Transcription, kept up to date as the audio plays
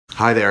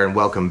Hi there and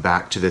welcome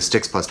back to the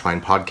Sticks Plus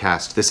Twine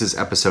podcast. This is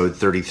episode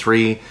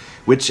 33,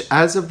 which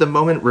as of the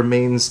moment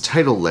remains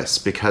titleless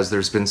because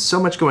there's been so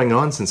much going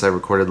on since I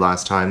recorded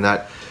last time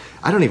that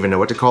I don't even know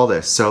what to call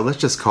this. So let's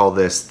just call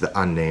this the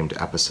unnamed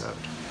episode.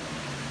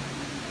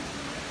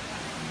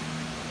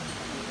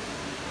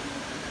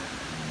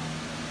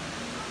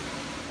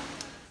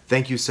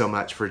 Thank you so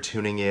much for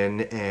tuning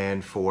in,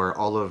 and for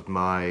all of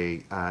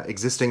my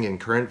existing and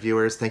current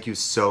viewers, thank you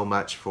so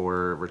much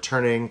for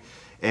returning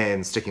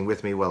and sticking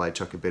with me while I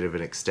took a bit of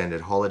an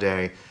extended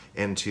holiday.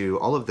 And to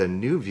all of the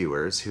new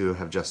viewers who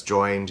have just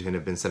joined and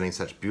have been sending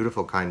such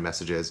beautiful, kind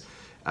messages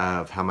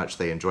of how much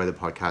they enjoy the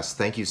podcast,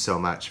 thank you so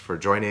much for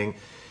joining.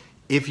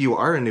 If you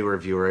are a newer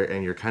viewer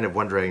and you're kind of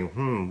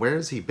wondering, where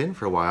has he been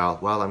for a while?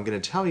 Well, I'm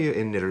going to tell you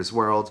in Knitter's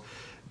World,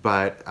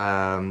 but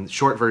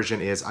short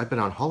version is I've been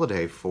on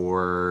holiday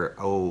for,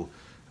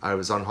 I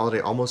was on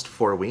holiday almost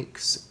 4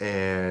 weeks,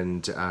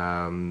 and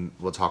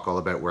we'll talk all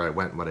about where I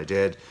went and what I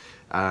did.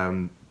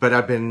 But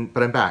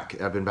I'm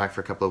back. I've been back for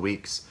a couple of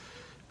weeks,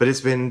 but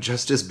it's been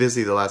just as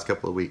busy the last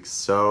couple of weeks.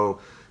 So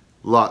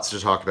lots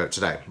to talk about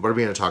today. What are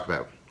we going to talk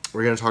about?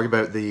 We're going to talk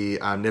about the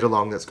knit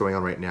along that's going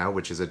on right now,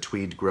 which is a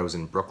Tweed grows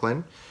in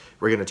Brooklyn.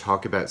 We're going to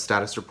talk about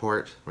status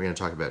report. We're going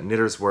to talk about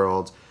Knitter's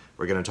World.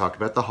 We're going to talk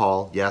about the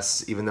haul.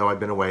 Yes, even though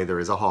I've been away, there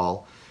is a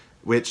haul,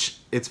 which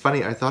it's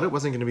funny. I thought it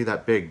wasn't going to be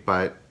that big,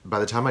 but by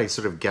the time I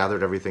sort of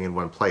gathered everything in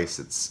one place,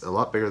 it's a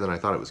lot bigger than I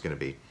thought it was going to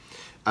be.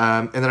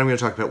 And then I'm going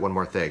to talk about one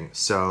more thing.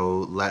 So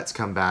let's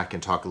come back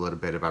and talk a little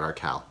bit about our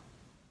Cal.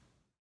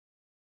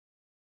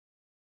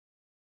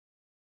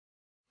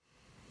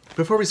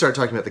 Before we start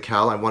talking about the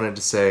Cal, I wanted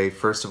to say,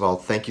 first of all,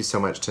 thank you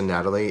so much to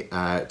Natalie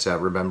at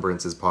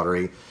Remembrances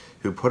Pottery,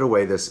 who put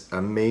away this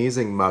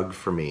amazing mug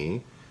for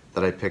me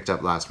that I picked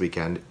up last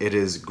weekend. It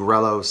is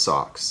Grello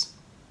socks.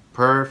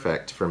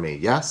 Perfect for me.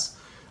 Yes,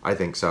 I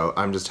think so.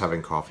 I'm just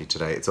having coffee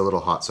today. It's a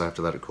little hot, so I have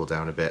to let it cool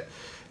down a bit.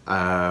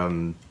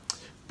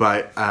 Okay,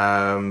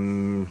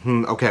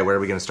 where are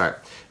we going to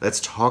start? Let's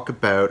talk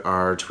about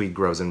our Tweed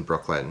grows in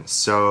Brooklyn.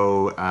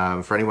 So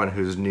for anyone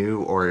who's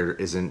new or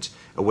isn't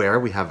aware,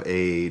 we have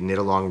a knit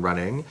along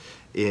running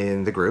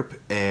in the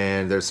group,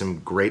 and there's some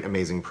great,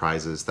 amazing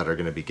prizes that are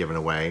going to be given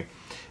away.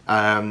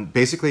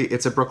 Basically,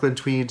 it's a Brooklyn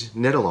Tweed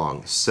knit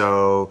along.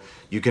 So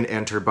you can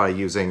enter by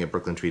using a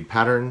Brooklyn Tweed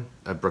pattern,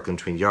 a Brooklyn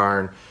Tweed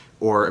yarn,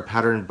 or a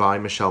pattern by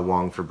Michele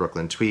Wang for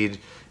Brooklyn Tweed.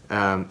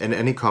 And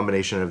any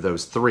combination of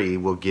those three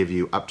will give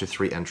you up to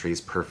 3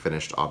 entries per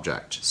finished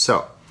object.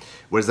 So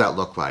what does that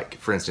look like?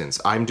 For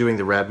instance, I'm doing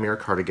the Radmere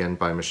cardigan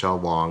by Michele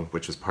Wang,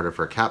 which was part of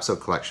her Capsule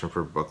collection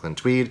for Brooklyn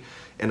Tweed,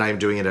 and I'm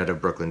doing it out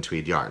of Brooklyn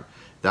Tweed yarn.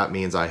 That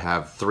means I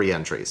have 3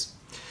 entries.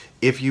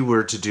 If you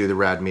were to do the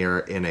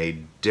Radmere in a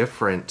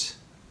different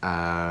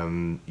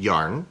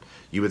yarn,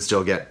 you would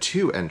still get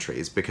 2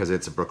 entries because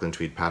it's a Brooklyn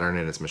Tweed pattern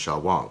and it's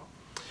Michele Wang.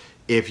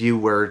 If you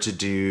were to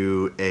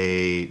do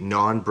a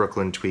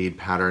non-Brooklyn Tweed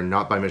pattern,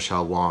 not by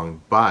Michele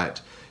Wang,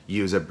 but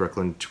use a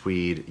Brooklyn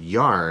Tweed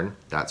yarn,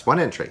 that's 1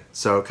 entry.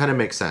 So it kind of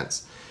makes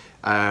sense.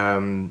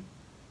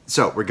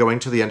 So we're going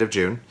to the end of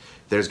June.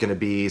 There's going to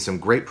be some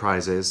great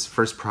prizes.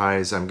 First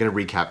prize, I'm going to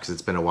recap because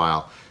it's been a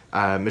while.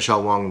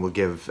 Michele Wang will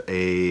give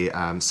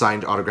a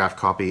signed autographed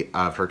copy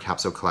of her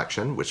Capsule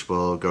collection, which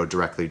will go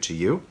directly to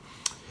you.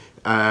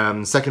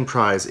 Second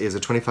prize is a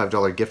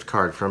 $25 gift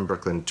card from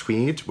Brooklyn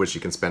Tweed, which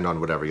you can spend on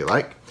whatever you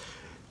like.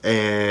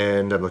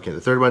 And I'm looking at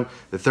the third one.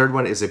 The third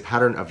one is a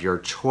pattern of your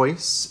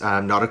choice,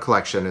 not a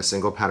collection, a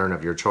single pattern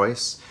of your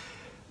choice.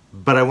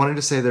 But I wanted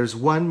to say there's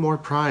one more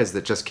prize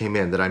that just came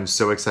in that I'm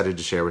so excited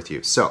to share with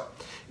you. So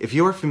if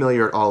you are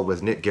familiar at all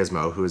with Knit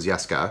Gizmo, who is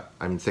Jeska,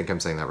 I think I'm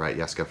saying that right,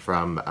 Jeska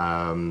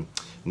from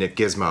Knit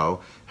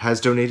Gizmo, has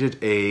donated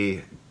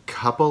a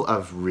couple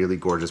of really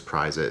gorgeous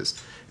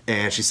prizes.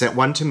 And she sent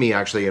one to me,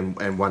 actually,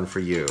 and one for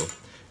you.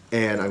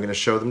 And I'm going to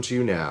show them to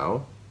you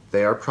now.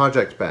 They are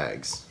project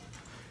bags.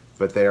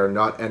 But they are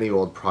not any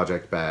old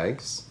project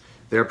bags.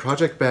 They are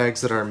project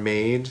bags that are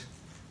made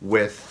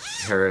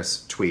with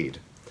Harris Tweed.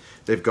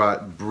 They've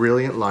got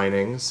brilliant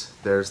linings.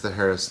 There's the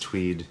Harris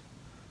Tweed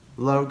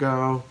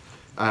logo.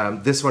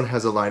 This one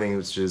has a lining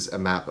which is a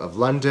map of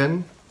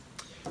London.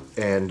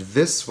 And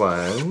this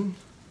one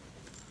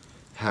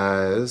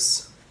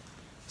has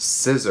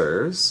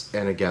scissors,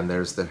 and again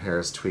there's the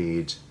Harris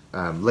Tweed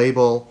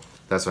label.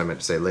 That's what I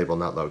meant to say, label,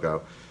 not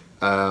logo.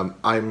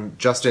 I'm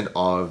just in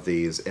awe of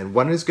these, and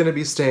one is going to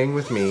be staying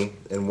with me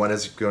and one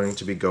is going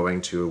to be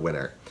going to a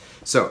winner.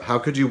 So how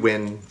could you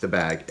win the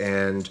bag?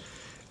 And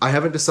I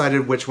haven't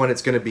decided which one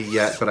it's going to be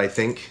yet, but I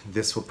think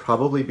this will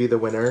probably be the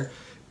winner.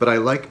 But I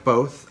like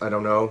both, I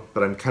don't know,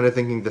 but I'm kind of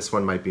thinking this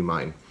one might be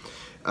mine.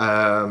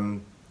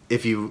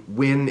 If you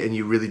win and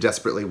you really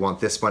desperately want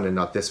this one and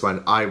not this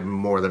one, I'm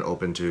more than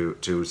open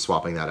to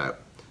swapping that out.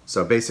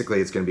 So basically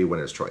it's going to be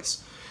winner's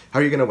choice. How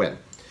are you going to win?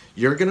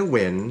 You're going to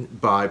win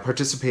by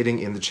participating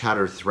in the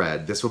chatter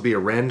thread. This will be a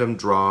random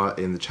draw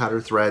in the chatter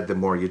thread. The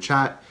more you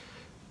chat,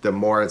 the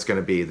more it's going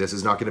to be. This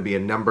is not going to be a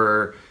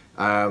number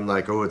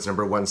like, oh, it's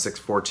number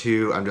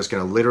 1642. I'm just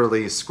going to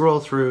literally scroll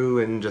through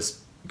and just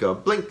go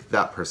blink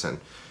that person.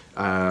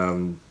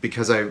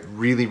 because I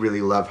really,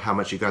 really love how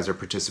much you guys are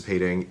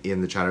participating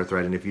in the chatter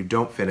thread. And if you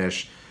don't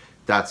finish,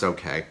 that's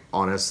okay.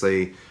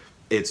 Honestly,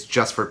 it's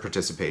just for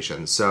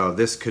participation. So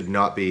this could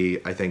not be,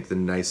 I think, the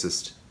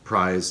nicest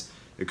prize.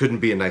 It couldn't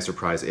be a nicer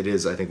prize. It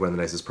is, I think, one of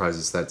the nicest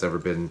prizes that's ever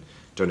been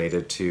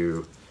donated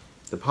to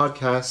the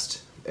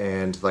podcast.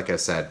 And like I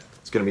said,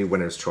 it's going to be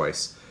winner's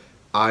choice.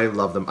 I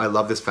love them. I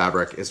love this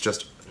fabric. It's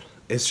just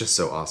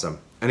so awesome.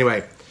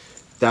 Anyway,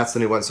 that's the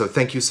new one. So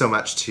thank you so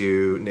much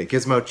to Knit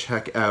Gizmo.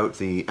 Check out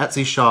the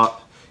Etsy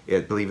shop.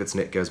 I believe it's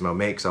Knit Gizmo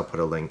Makes. I'll put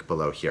a link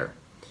below here.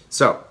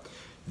 So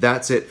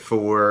that's it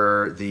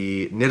for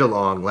the knit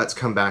along. Let's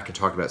come back and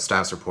talk about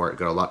status report.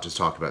 Got a lot to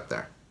talk about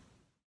there.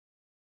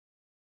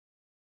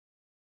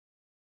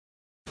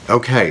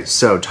 Okay,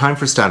 so time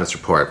for status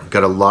report.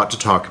 Got a lot to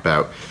talk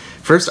about.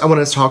 First, I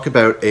want to talk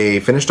about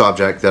a finished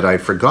object that I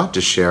forgot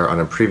to share on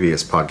a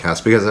previous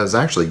podcast because I was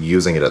actually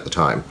using it at the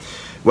time.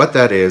 What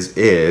that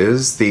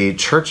is the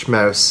Church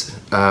Mouse,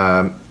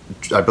 I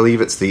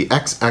believe it's the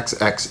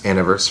XXX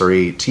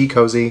Anniversary Tea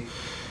Cozy,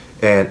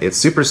 and it's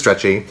super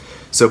stretchy.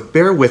 So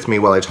bear with me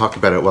while I talk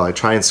about it, while I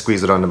try and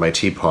squeeze it onto my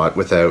teapot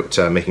without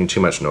making too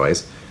much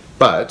noise.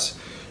 But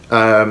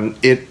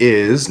it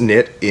is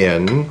knit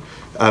in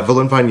Wool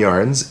and Vine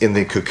yarns in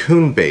the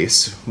Cocoon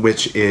base,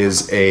 which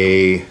is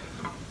a...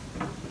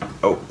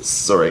 Oh,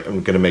 sorry,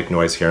 I'm going to make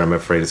noise here. I'm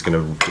afraid it's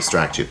going to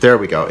distract you. There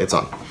we go, it's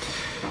on.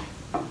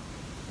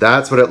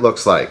 That's what it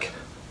looks like.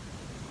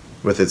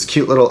 With its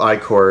cute little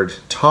I-cord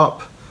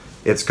top,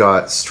 it's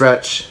got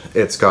stretch,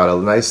 it's got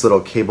a nice little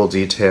cable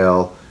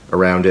detail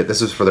around it.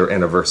 This is for their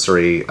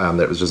anniversary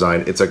that was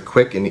designed. It's a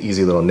quick and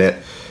easy little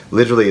knit.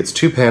 Literally, it's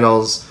 2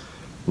 panels,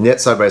 knit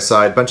side by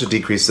side, bunch of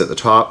decreases at the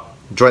top,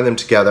 join them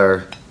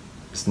together,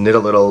 just knit a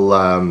little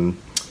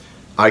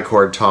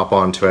I-cord top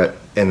onto it,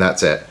 and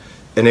that's it.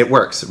 And it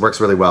works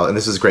really well, and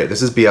this is great.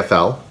 This is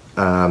BFL,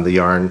 the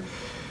yarn.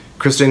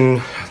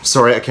 Kristen,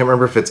 sorry, I can't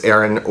remember if it's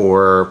Aran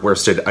or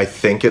worsted. I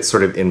think it's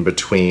sort of in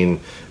between,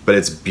 but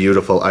it's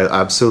beautiful. I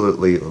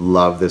absolutely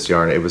love this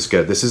yarn. It was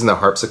good. This is in the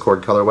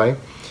harpsichord colorway,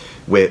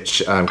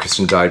 which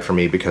Kristen dyed for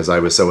me because I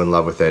was so in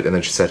love with it. And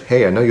then she said,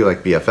 hey, I know you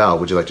like BFL.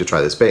 Would you like to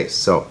try this base?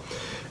 So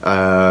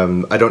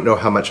I don't know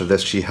how much of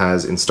this she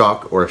has in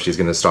stock or if she's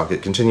going to stock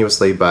it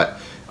continuously, but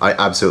I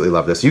absolutely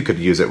love this. You could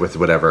use it with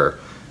whatever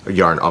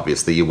yarn,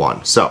 obviously, you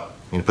want. So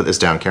I'm going to put this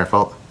down,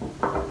 careful.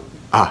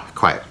 Ah,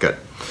 quiet, good.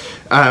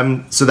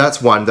 So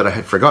that's one that I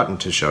had forgotten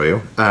to show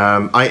you.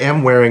 I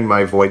am wearing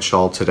my void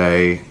shawl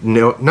today.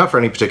 No, not for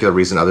any particular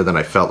reason other than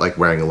I felt like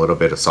wearing a little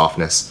bit of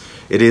softness.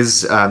 It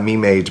is Me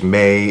Made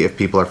May, if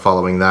people are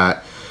following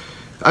that.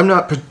 I'm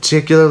not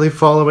particularly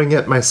following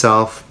it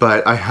myself,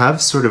 but I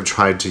have sort of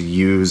tried to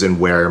use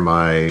and wear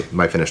my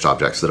finished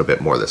objects a little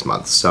bit more this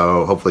month,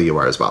 so hopefully you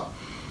are as well.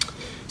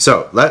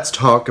 So let's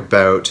talk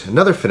about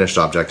another finished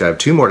object. I have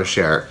 2 more to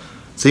share.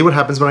 See what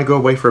happens when I go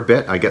away for a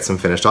bit. I get some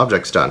finished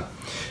objects done.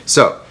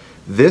 So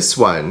this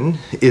one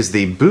is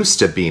the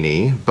Bousta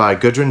Beanie by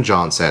Gudrun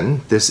Johnson.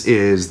 This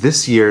is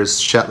this year's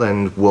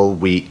Shetland Wool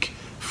Week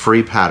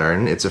free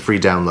pattern. It's a free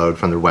download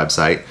from their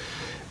website,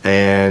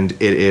 and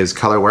it is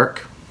color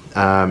work.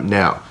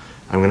 Now,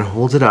 I'm going to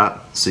hold it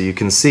up so you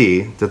can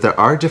see that there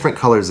are different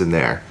colors in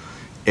there.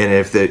 And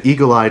if the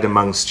eagle-eyed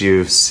amongst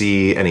you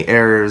see any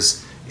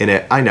errors in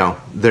it, I know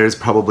there's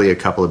probably a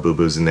couple of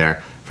boo-boos in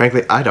there.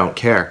 Frankly, I don't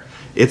care.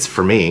 It's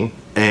for me.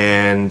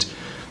 And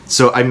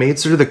so I made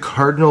sort of the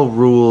cardinal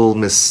rule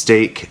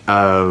mistake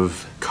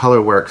of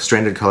color work,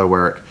 stranded color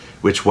work,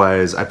 which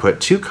was I put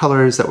 2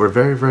 colors that were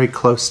very, very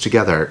close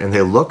together, and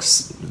they look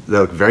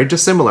very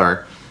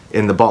dissimilar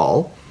in the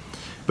ball,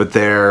 but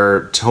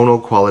their tonal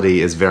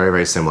quality is very,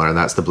 very similar, and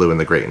that's the blue and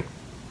the green.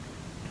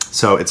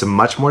 So it's a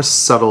much more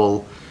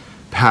subtle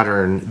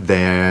pattern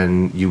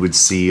than you would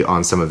see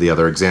on some of the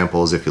other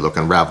examples if you look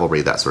on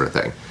Ravelry, that sort of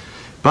thing.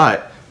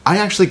 But I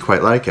actually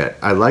quite like it.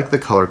 I like the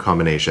color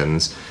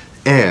combinations,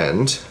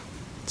 and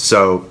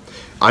so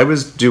I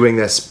was doing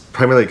this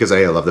primarily because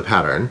I love the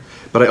pattern,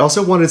 but I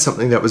also wanted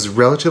something that was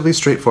relatively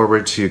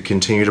straightforward to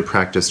continue to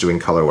practice doing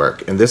color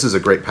work, and this is a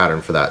great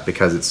pattern for that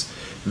because it's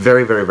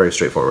very, very, very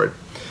straightforward.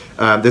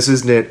 This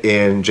is knit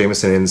in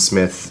Jamieson and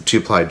Smith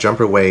 2-ply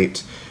jumper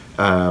weight.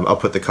 I'll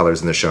put the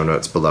colors in the show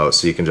notes below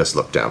so you can just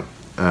look down.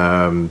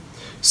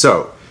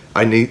 So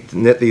I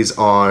knit these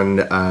on,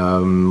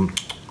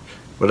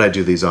 what did I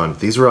do these on?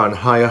 These were on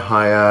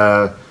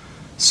Haya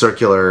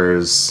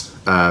circulars,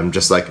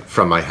 just like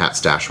from my hat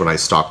stash when I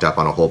stocked up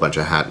on a whole bunch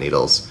of hat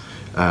needles.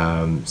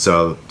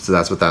 So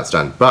that's what that's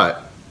done.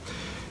 But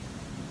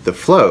the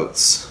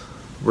floats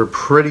were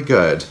pretty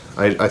good.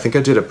 I think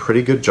I did a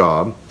pretty good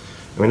job.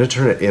 I'm going to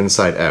turn it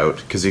inside out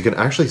because you can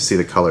actually see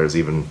the colors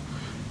even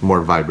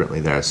more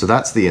vibrantly there. So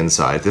that's the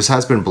inside. This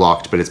has been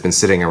blocked, but it's been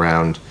sitting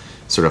around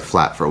sort of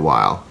flat for a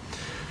while.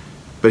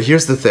 But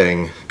here's the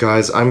thing,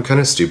 guys, I'm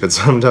kind of stupid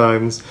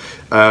sometimes.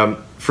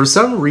 For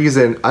some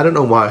reason, I don't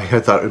know why,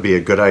 I thought it would be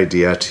a good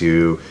idea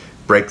to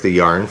break the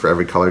yarn for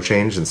every color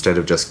change instead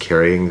of just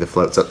carrying the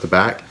floats up the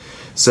back.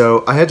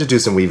 So I had to do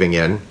some weaving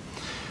in,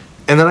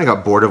 and then I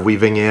got bored of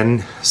weaving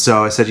in,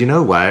 so I said, you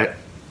know what?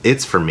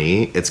 it's for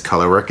me, it's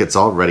color work. It's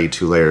already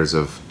 2 layers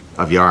of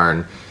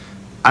yarn.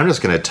 I'm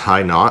just gonna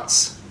tie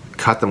knots,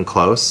 cut them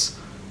close,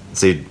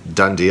 see,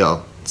 done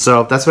deal.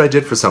 So that's what I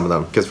did for some of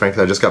them, because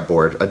frankly I just got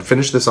bored. I'd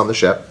finished this on the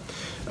ship.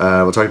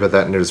 We'll talk about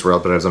that in Knitter's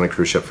World, but I was on a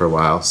cruise ship for a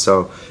while.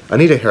 So I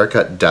need a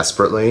haircut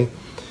desperately,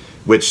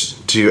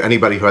 which to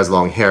anybody who has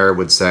long hair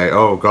would say,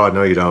 oh God,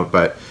 no you don't.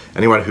 But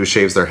anyone who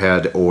shaves their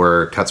head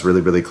or cuts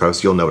really, really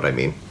close, you'll know what I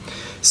mean.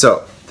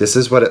 So this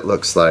is what it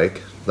looks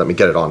like. Let me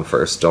get it on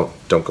first. Don't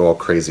go all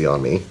crazy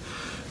on me.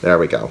 There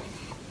we go.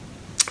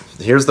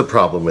 Here's the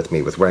problem with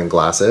me with wearing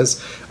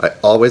glasses. I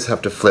always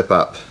have to flip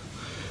up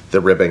the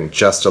ribbing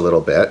just a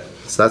little bit.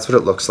 So that's what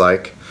it looks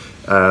like.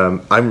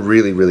 I'm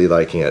really, really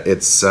liking it.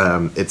 It's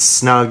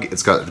snug.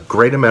 It's got a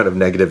great amount of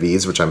negative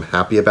ease, which I'm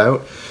happy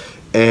about.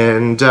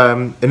 And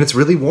it's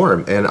really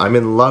warm. And I'm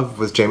in love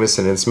with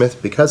Jamieson and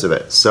Smith because of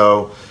it.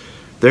 So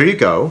there you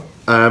go.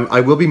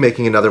 I will be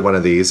making another one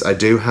of these. I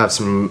do have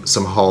some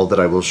haul that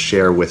I will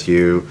share with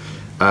you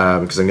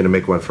because I'm going to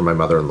make one for my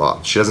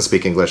mother-in-law. She doesn't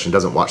speak English and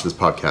doesn't watch this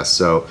podcast,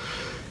 so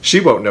she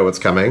won't know what's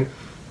coming,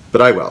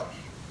 but I will.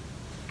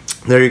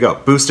 There you go.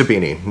 Bousta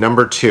Beanie,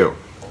 number 2.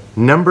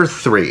 Number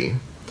 3.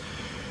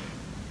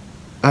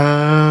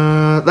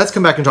 Let's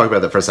come back and talk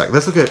about that for a second.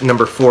 Let's look at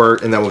number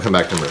 4, and then we'll come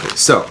back to number 3.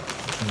 So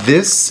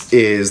this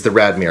is the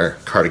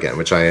Radmere cardigan,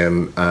 which I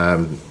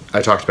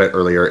talked about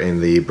earlier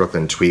in the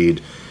Brooklyn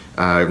Tweed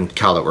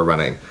cowl that we're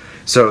running.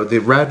 So the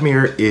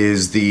Radmere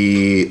is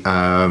the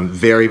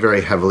very,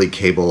 very heavily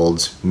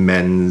cabled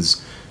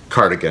men's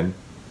cardigan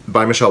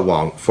by Michele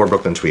Wang for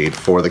Brooklyn Tweed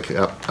for the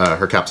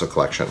her Capsule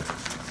collection.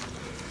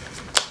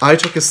 I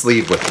took a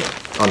sleeve with me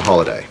on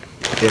holiday,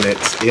 and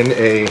it's in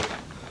a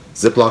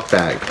Ziploc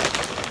bag.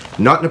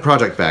 Not in a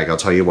project bag, I'll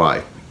tell you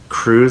why.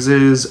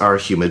 Cruises are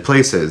humid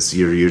places.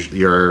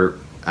 You're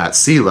at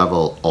sea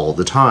level all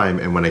the time,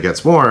 and when it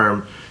gets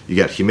warm, you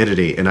get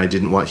humidity, and I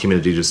didn't want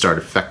humidity to start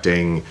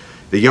affecting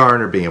the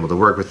yarn or being able to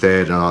work with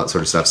it and all that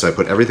sort of stuff, so I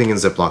put everything in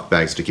Ziploc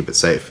bags to keep it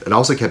safe. And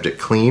also kept it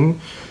clean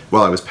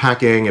while I was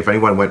packing. If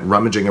anyone went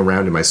rummaging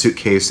around in my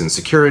suitcase in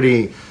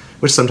security,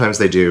 which sometimes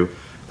they do,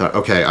 thought,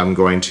 okay, I'm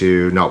going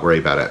to not worry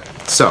about it.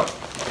 So,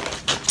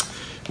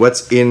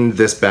 what's in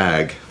this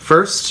bag?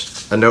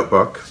 First, a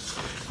notebook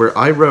where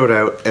I wrote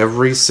out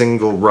every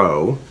single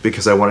row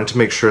because I wanted to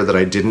make sure that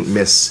I didn't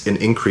miss an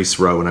increase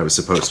row when I was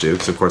supposed to,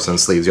 because of course on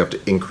sleeves you have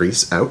to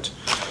increase out.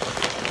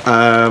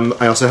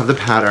 I also have the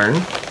pattern.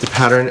 The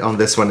pattern on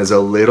this one is a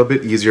little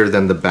bit easier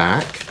than the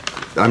back.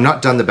 I'm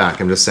not done the back,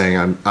 I'm just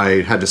saying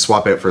I had to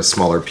swap out for a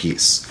smaller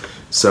piece.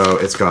 So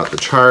it's got the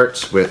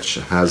chart, which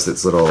has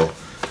its little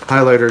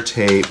highlighter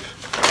tape,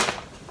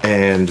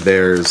 and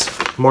there's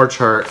more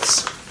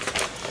charts.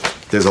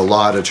 There's a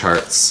lot of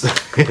charts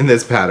in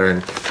this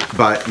pattern,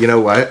 but you know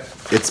what?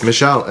 It's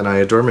Michele, and I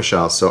adore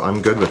Michele, so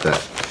I'm good with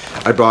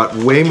it. I brought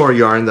way more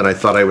yarn than I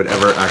thought I would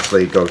ever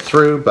actually go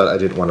through, but I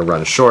didn't want to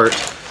run short.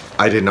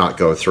 I did not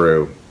go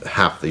through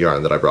half the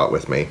yarn that I brought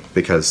with me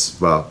because,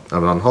 well,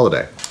 I'm on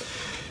holiday.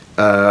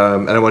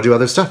 And I want to do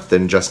other stuff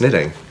than just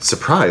knitting.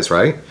 Surprise,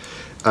 right?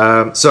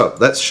 So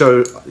let's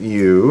show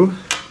you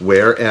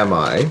where am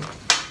I.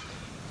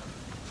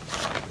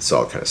 It's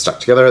all kind of stuck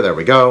together. There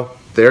we go.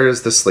 There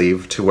is the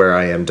sleeve to where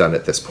I am done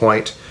at this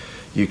point.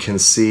 You can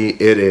see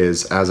it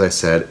is, as I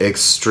said,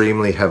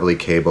 extremely heavily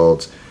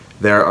cabled.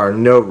 There are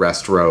no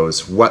rest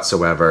rows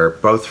whatsoever.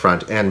 Both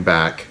front and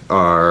back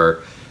are,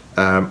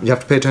 you have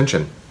to pay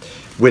attention,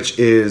 which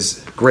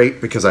is great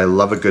because I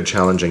love a good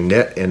challenging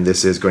knit, and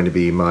this is going to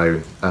be my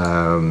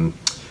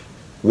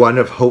one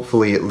of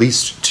hopefully at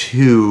least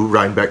 2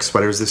 Rhinebeck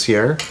sweaters this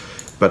year.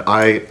 But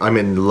I'm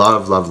in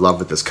love, love, love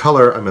with this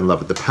color. I'm in love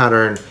with the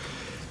pattern.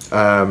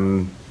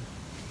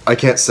 I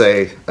can't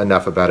say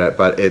enough about it,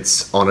 but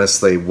it's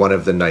honestly one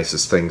of the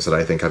nicest things that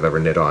I think I've ever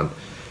knit on.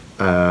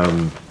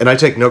 And I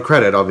take no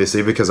credit,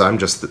 obviously, because I'm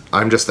just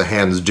the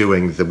hands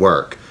doing the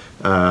work.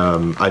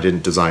 I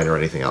didn't design or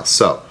anything else.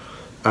 So,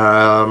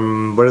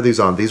 what are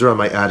these on? These are on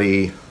my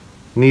Addy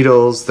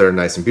needles. They're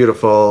nice and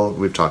beautiful.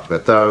 We've talked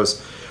about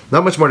those.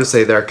 Not much more to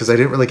say there because I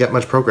didn't really get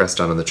much progress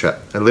done on the trip.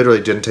 I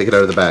literally didn't take it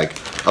out of the bag,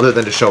 other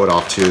than to show it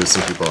off to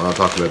some people, and I'll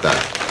talk about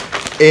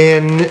that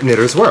in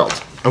Knitter's World.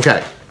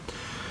 Okay.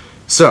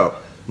 So,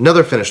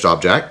 another finished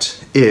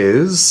object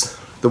is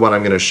the one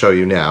I'm going to show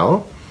you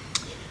now.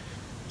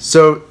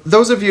 So,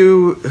 those of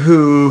you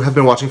who have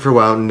been watching for a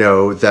while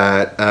know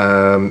that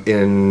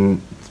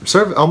in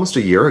sort of almost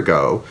a year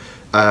ago,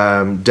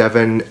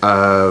 Devin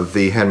of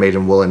the Handmade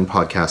and Woolen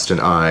podcast and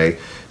I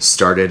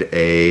started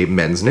a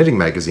men's knitting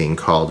magazine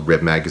called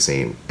Rib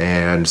Magazine.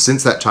 And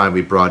since that time,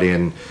 we brought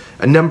in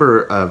a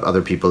number of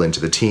other people into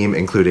the team,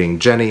 including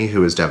Jenny,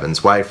 who is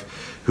Devin's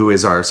wife, who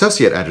is our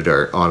associate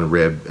editor on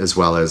Rib, as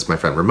well as my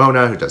friend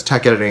Ramona, who does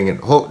tech editing, and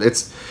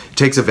it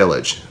takes a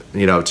village,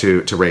 you know,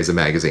 to raise a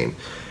magazine.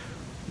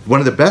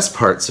 One of the best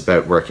parts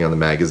about working on the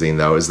magazine,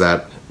 though, is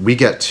that we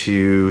get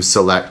to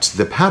select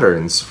the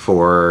patterns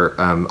for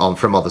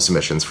from all the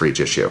submissions for each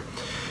issue.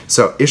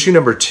 So issue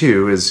number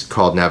 2 is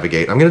called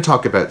Navigate. I'm going to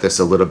talk about this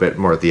a little bit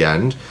more at the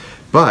end,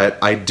 but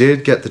I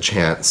did get the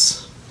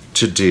chance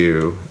to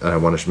do, and I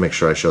want to make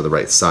sure I show the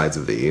right sides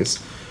of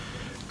these,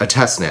 a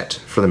test knit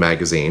for the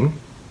magazine,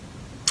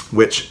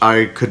 which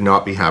I could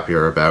not be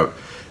happier about.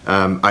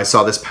 I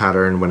saw this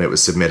pattern when it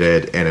was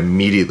submitted and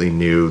immediately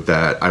knew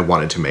that I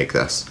wanted to make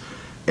this.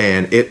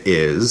 And it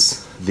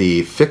is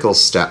the Fickle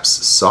Steps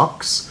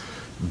socks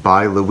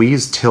by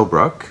Louise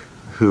Tilbrook,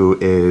 who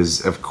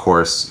is, of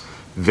course,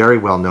 very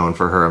well known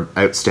for her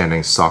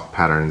outstanding sock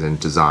patterns and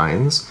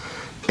designs.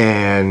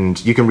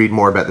 And you can read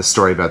more about the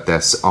story about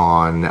this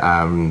on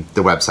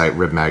the website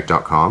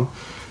ribmag.com.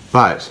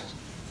 But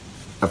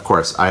of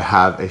course, I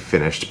have a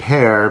finished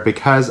pair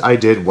because I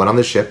did one on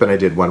the ship and I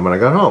did one when I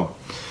got home,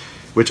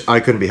 which I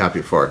couldn't be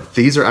happier for.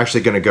 These are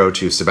actually going to go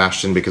to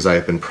Sebastian because I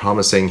have been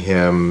promising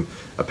him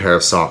a pair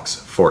of socks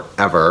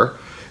forever.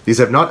 These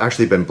have not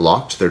actually been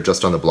blocked. They're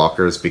just on the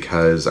blockers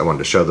because I wanted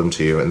to show them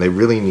to you. And they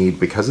really need,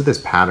 because of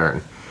this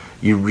pattern,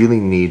 you really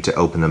need to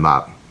open them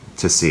up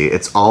to see.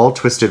 It's all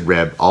twisted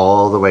rib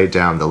all the way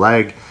down the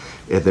leg.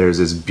 There's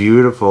this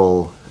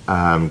beautiful,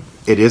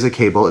 it is a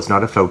cable. It's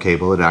not a faux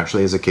cable. It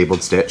actually is a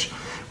cabled stitch,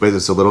 but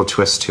there's a little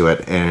twist to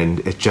it and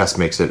it just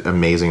makes it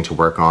amazing to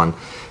work on.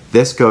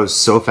 This goes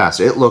so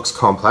fast. It looks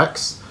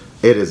complex.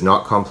 It is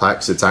not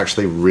complex. It's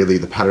actually really,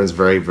 the pattern's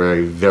very,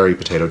 very, very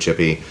potato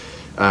chippy.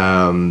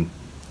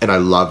 And I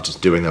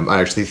loved doing them.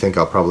 I actually think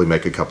I'll probably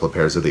make a couple of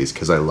pairs of these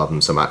because I love them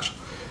so much.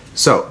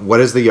 So, what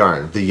is the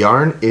yarn? The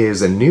yarn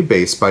is a new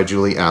base by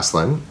Julie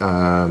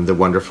Asselin, the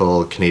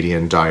wonderful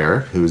Canadian dyer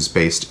who's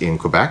based in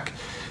Quebec.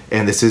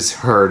 And this is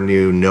her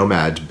new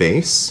Nomade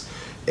base.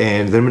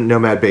 And the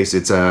Nomade base,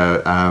 it's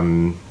a,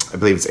 I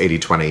believe it's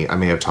 80-20. I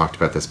may have talked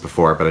about this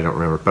before, but I don't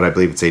remember. But I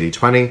believe it's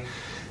 80-20.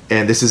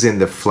 And this is in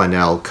the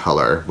Flanelle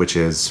color, which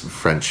is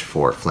French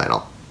for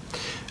flannel.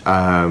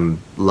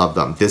 Love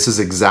them. This is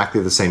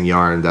exactly the same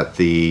yarn that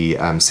the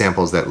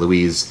samples that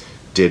Louise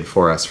did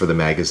for us for the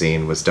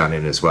magazine was done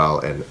in as well.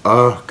 And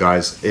oh,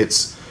 guys,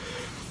 it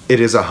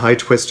is a high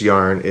twist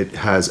yarn. It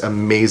has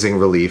amazing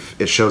relief.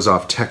 It shows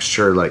off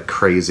texture like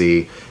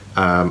crazy.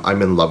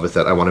 I'm in love with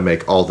it. I want to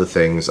make all the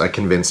things. I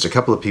convinced a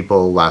couple of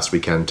people last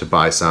weekend to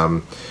buy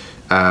some.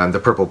 The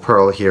Purple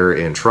Pearl here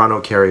in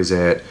Toronto carries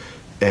it.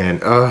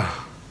 And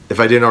if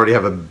I didn't already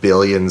have a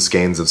billion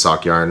skeins of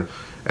sock yarn,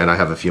 and I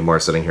have a few more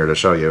sitting here to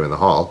show you in the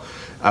haul,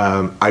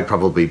 I'd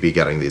probably be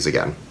getting these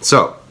again.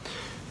 So,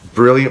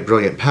 brilliant,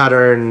 brilliant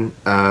pattern.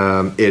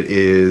 It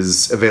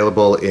is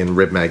available in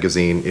Rib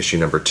Magazine issue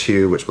number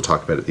 2, which we'll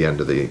talk about at the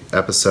end of the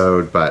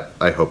episode, but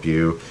I hope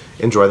you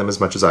enjoy them as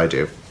much as I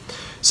do.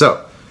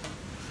 So,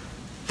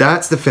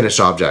 that's the finished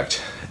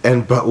object.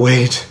 But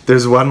wait,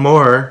 there's one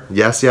more.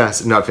 Yes,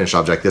 yes, not finished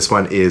object. This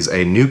one is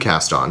a new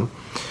cast on,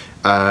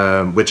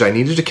 which I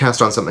needed to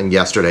cast on something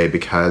yesterday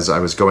because I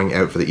was going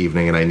out for the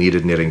evening and I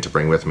needed knitting to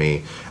bring with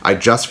me. I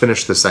just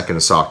finished the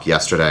second sock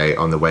yesterday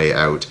on the way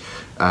out.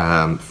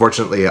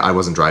 Fortunately, I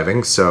wasn't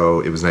driving,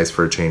 so it was nice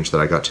for a change that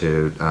I got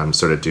to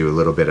sort of do a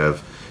little bit of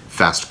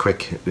fast,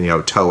 quick,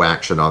 toe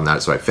action on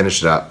that. So I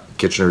finished it up,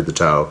 Kitchenered the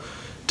toe,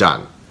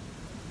 done.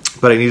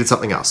 But I needed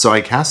something else. So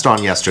I cast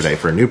on yesterday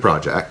for a new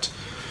project.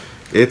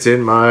 It's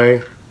in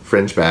my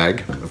fringe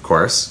bag, of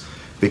course,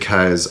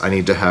 because I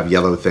need to have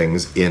yellow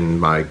things in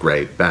my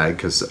gray bag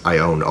because I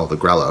own all the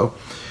Grello.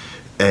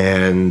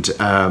 And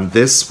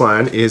this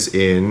one is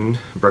in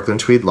Brooklyn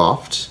Tweed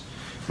Loft,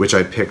 which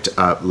I picked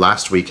up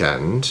last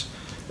weekend.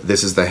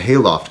 This is the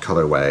Hayloft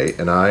colorway,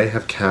 and I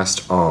have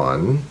cast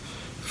on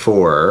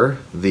for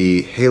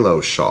the Halo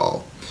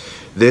shawl.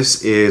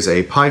 This is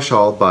a pie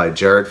shawl by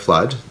Jared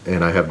Flood,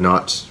 and I have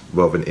not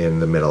woven in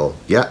the middle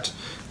yet,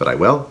 but I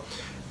will.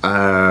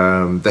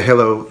 The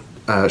Halo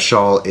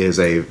shawl is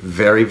a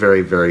very,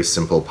 very, very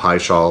simple pie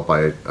shawl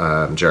by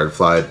Jared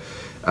Flood.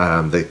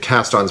 The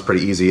cast on is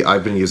pretty easy.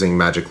 I've been using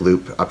magic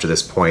loop up to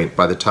this point.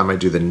 By the time I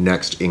do the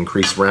next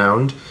increase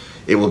round,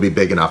 it will be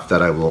big enough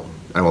that I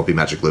won't be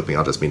magic looping.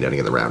 I'll just be knitting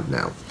in the round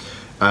now.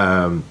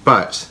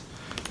 But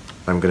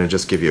I'm going to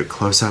just give you a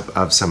close-up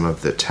of some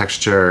of the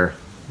texture.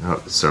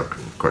 Oh, so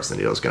of course the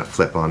needle is going to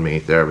flip on me.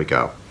 There we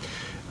go.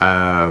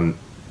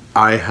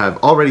 I have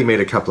already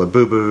made a couple of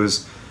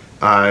boo-boos.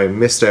 I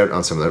missed out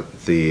on some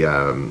of the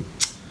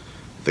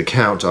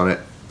count on it.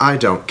 I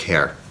don't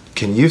care.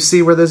 Can you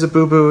see where there's a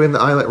boo-boo in the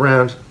eyelet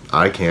round?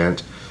 I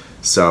can't.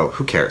 So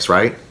who cares,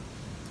 right?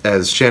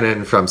 As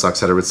Shannon from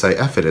Socksetter would say,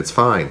 F it, it's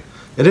fine.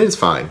 It is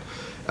fine.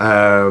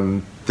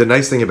 The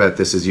nice thing about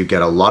this is you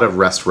get a lot of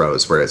rest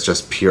rows where it's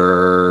just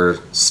pure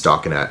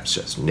stockinette,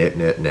 just knit,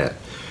 knit, knit.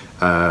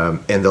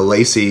 And the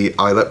lacy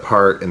eyelet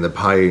part and the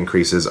pie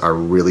increases are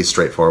really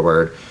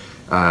straightforward.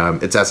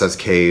 It's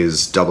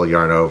SSKs, double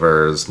yarn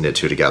overs, knit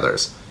two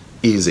togethers.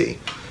 Easy.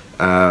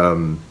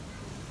 And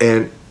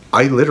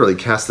I literally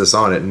cast this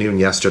on at noon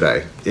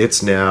yesterday.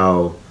 It's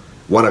now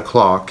 1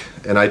 o'clock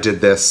and I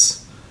did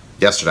this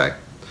yesterday.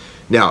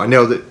 Now I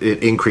know that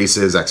it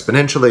increases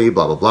exponentially,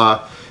 blah, blah,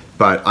 blah,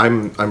 but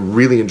I'm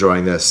really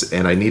enjoying this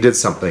and I needed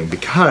something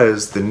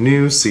because the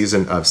new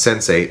season of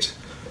Sense8,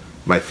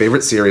 my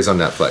favorite series on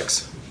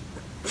Netflix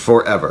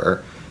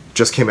forever,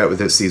 just came out with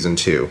its season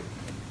 2.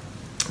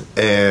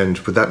 And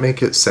would that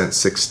make it Sense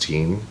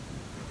 16?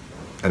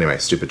 Anyway,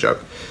 stupid joke.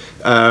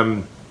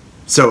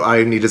 So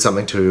I needed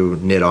something to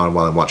knit on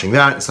while I'm watching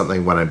that,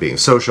 something when I'm being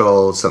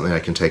social, something I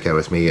can take out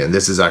with me, and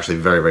this is actually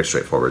very, very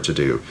straightforward to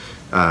do.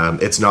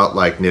 It's not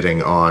like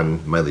knitting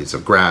on my leaves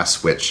of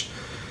grass, which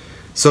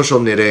social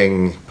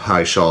knitting,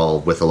 high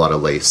shawl with a lot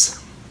of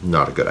lace,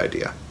 not a good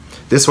idea.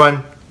 This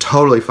one,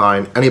 totally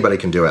fine. Anybody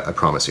can do it, I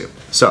promise you.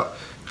 So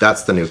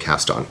that's the new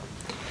cast on.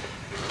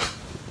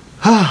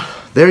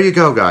 There you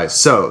go, guys.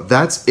 So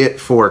that's it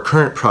for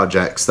current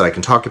projects that I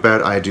can talk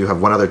about. I do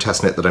have one other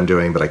test knit that I'm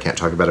doing, but I can't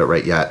talk about it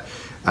right yet.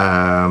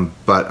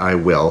 But I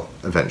will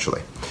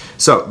eventually.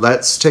 So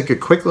let's take a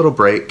quick little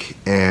break,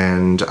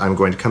 and I'm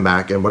going to come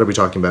back. And what are we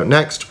talking about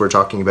next? We're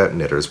talking about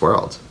Knitter's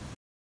World.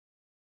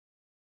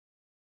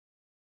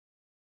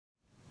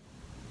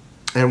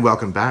 And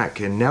welcome back.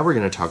 And now we're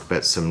going to talk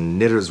about some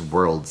Knitter's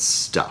World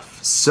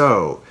stuff.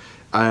 So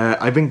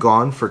I've been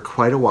gone for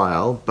quite a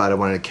while, but I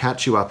wanted to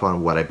catch you up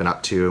on what I've been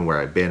up to and where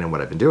I've been and what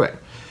I've been doing.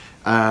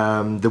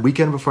 The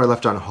weekend before I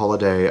left on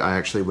holiday, I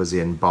actually was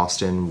in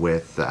Boston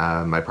with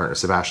my partner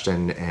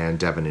Sebastian and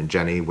Devin and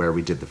Jenny, where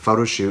we did the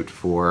photo shoot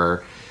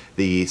for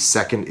the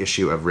second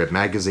issue of Rib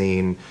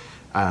Magazine.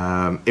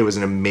 It was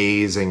an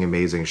amazing,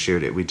 amazing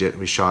shoot.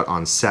 We shot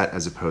on set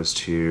as opposed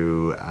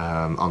to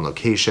on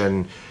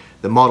location.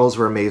 The models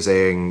were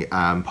amazing.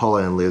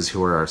 Paula and Liz,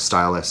 who are our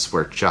stylists,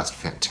 were just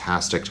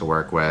fantastic to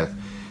work with.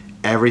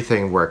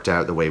 Everything worked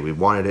out the way we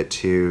wanted it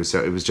to.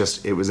 So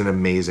it was an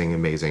amazing,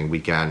 amazing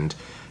weekend.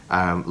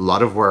 A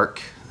lot of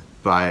work,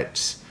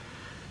 but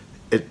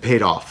it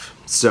paid off.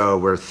 So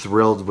we're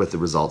thrilled with the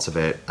results of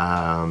it.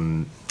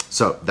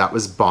 So that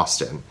was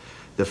Boston.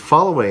 The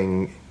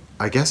following,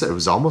 I guess it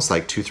was almost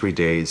like 2-3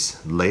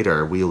 days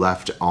later, we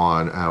left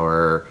on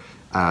our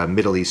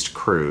Middle East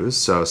cruise.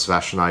 So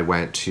Sebastian and I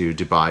went to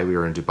Dubai. We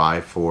were in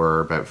Dubai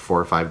for about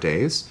 4 or 5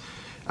 days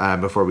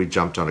before we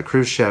jumped on a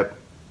cruise ship.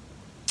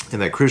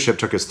 And that cruise ship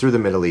took us through the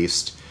Middle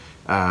East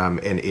and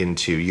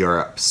into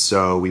Europe.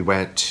 So we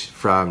went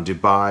from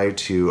Dubai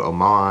to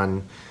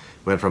Oman,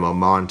 went from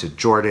Oman to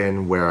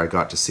Jordan, where I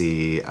got to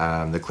see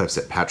the cliffs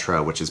at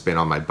Petra, which has been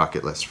on my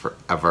bucket list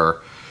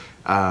forever.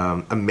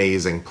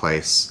 Amazing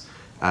place.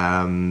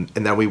 And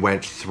then we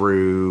went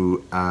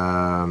through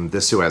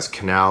the Suez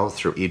Canal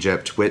through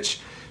Egypt, which,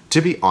 to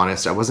be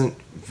honest, I wasn't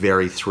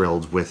very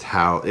thrilled with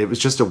how it was.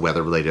 Just a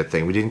weather-related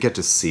thing. We didn't get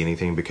to see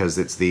anything because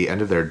it's the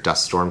end of their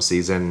dust storm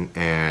season,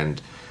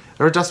 and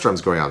there were dust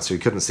storms going on, so you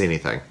couldn't see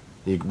anything.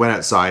 You went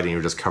outside and you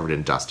were just covered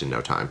in dust in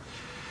no time.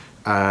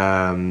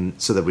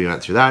 So that we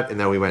went through that, and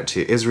then we went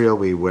to Israel,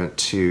 we went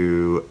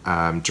to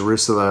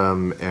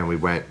Jerusalem, and we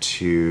went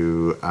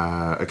to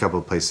a couple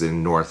of places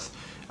in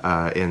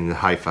in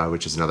Haifa,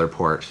 which is another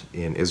port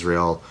in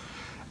Israel.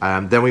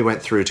 Then we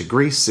went through to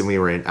Greece, and we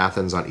were in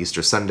Athens on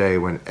Easter Sunday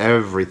when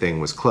everything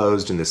was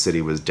closed and the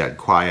city was dead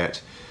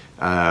quiet,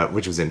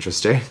 which was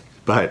interesting,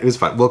 but it was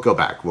fun. We'll go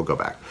back.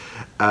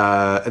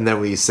 And then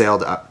we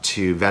sailed up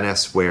to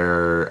Venice,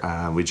 where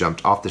we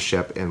jumped off the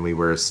ship, and we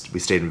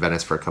stayed in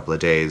Venice for a couple of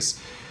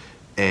days.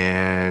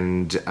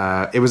 And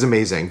it was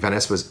amazing.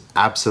 Venice was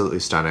absolutely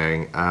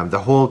stunning. The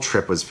whole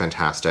trip was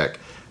fantastic.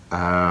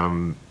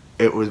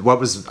 It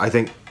was I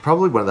think,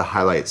 probably one of the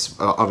highlights,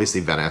 obviously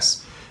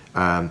Venice,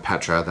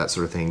 Petra, that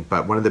sort of thing,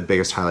 but one of the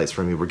biggest highlights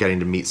for me were getting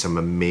to meet some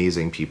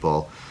amazing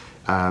people,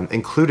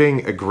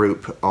 including a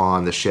group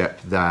on the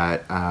ship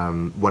that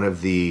one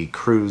of the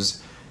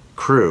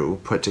crew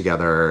put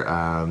together,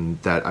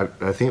 that I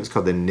think it was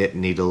called the Knit,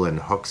 Needle and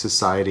Hook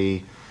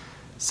Society,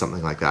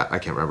 something like that. I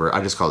can't remember.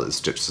 I just called it the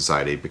Stitch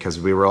Society because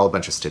we were all a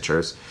bunch of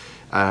stitchers.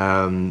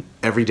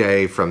 Every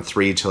day from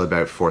 3 till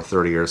about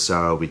 4:30 or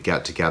so, we'd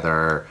get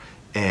together,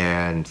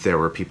 and there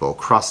were people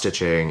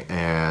cross-stitching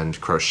and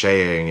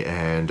crocheting,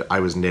 and I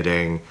was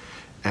knitting.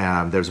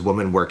 There's a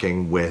woman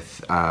working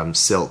with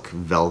silk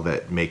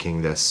velvet,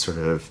 making this sort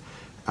of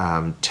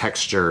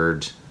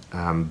textured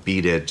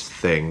beaded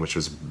thing, which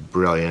was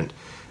brilliant.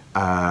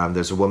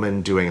 There's a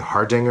woman doing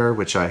hardinger,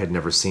 which I had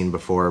never seen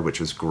before, which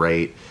was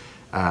great.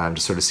 To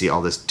sort of see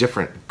all this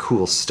different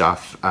cool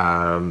stuff.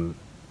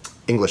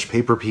 English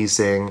paper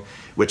piecing,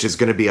 which is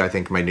going to be, I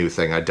think, my new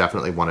thing. I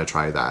definitely want to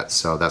try that.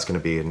 So that's going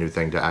to be a new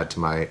thing to add to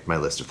my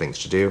list of things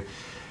to do.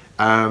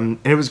 And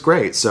it was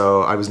great.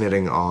 So I was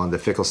knitting on the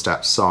Fickle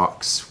Step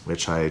socks,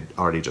 which I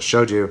already just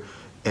showed you.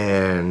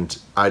 And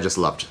I just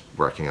loved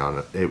working on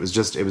it. It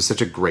was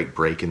such a great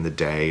break in the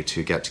day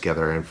to get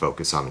together and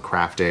focus on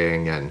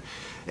crafting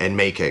and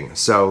making.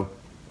 So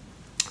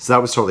that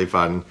was totally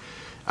fun.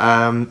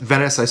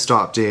 Venice, I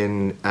stopped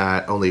in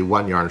at only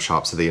one yarn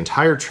shop. So the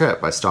entire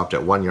trip, I stopped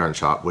at one yarn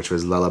shop, which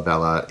was Lella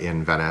Bella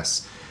in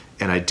Venice.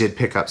 And I did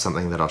pick up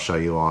something that I'll show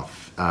you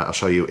off. I'll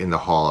show you in the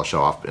haul. I'll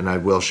show off, and I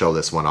will show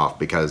this one off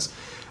because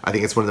I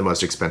think it's one of the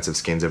most expensive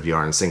skeins of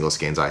yarn, single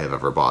skeins I have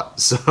ever bought.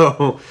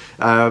 So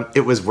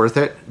it was worth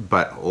it,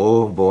 but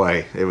oh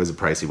boy, it was a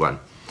pricey one.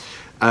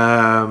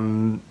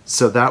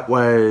 So that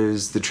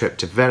was the trip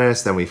to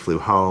Venice. Then we flew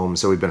home.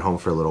 So we've been home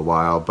for a little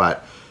while,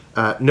 but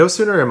no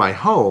sooner am I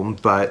home,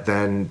 but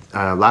then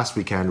last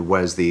weekend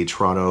was the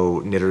Toronto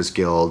Knitters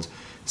Guild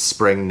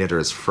Spring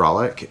Knitters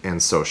Frolic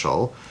and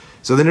Social.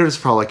 So the Knitter's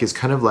Frolic is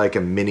kind of like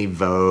a mini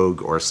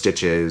Vogue or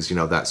Stitches, you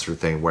know, that sort of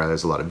thing, where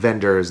there's a lot of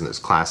vendors and there's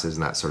classes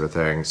and that sort of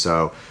thing.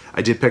 So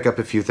I did pick up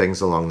a few things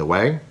along the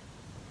way,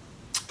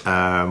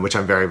 which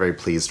I'm very, very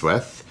pleased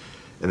with.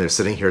 And they're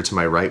sitting here to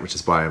my right, which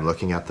is why I'm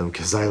looking at them,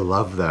 because I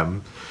love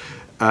them.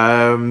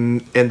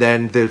 And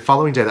then the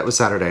following day, that was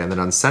Saturday, and then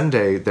on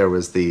Sunday there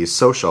was the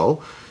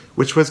social,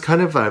 which was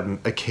kind of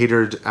a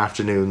catered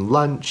afternoon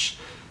lunch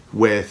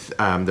with,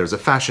 there's a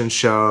fashion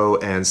show,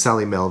 and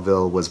Sally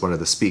Melville was one of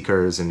the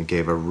speakers and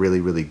gave a really,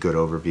 really good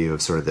overview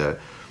of sort of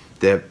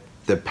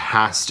the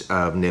past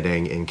of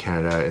knitting in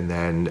Canada. And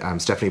then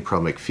Stephanie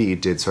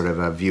Pearl-McPhee did sort of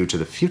a view to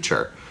the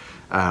future,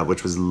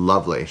 which was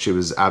lovely. She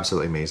was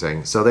absolutely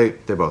amazing. So they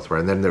both were.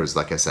 And then there was,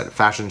 like I said, a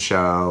fashion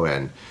show,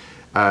 and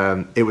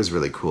it was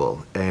really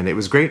cool. And it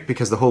was great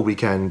because the whole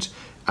weekend,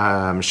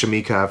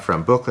 Shamika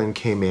from Brooklyn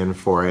came in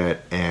for it,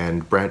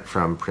 and Brent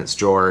from Prince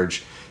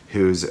George,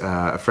 who's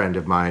a friend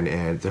of mine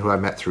and who I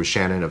met through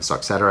Shannon of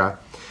Soxetera,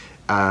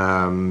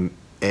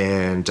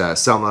 and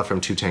Selma from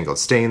Two Tangled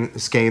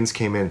Skeins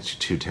came in.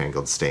 Two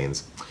Tangled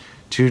Skeins,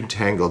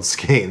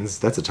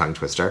 that's a tongue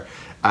twister,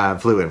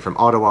 flew in from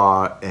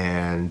Ottawa,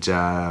 and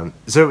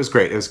so it was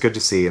great. It was good to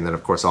see. And then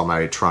of course all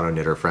my Toronto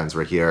knitter friends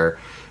were here,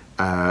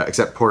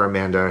 except poor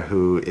Amanda,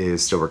 who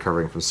is still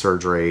recovering from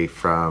surgery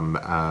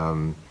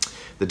from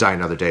the Die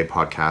Another Day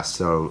podcast.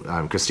 So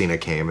Christina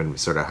came and we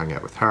sort of hung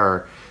out with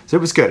her. So it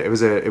was good.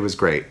 It was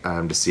great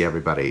to see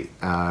everybody.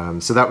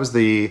 So that was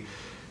the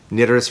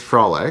Knitter's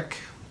Frolic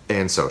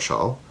and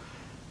social.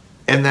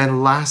 And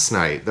then last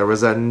night there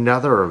was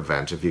another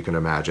event, if you can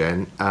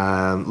imagine.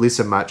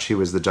 Lisa Much, who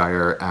was the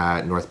dyer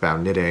at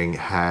Northbound Knitting,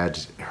 had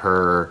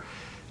her,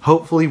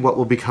 hopefully what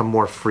will become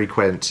more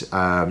frequent,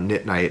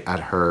 knit night at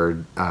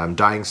her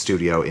dyeing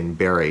studio in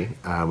Barrie,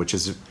 which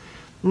is,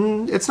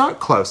 it's not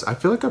close. I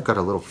feel like I've got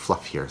a little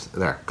fluff here.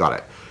 There, got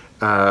it.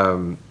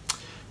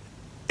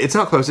 It's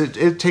not close.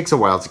 It takes a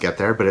while to get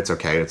there, but it's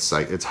okay.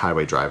 It's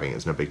highway driving.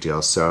 It's no big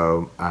deal.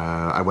 So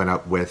I went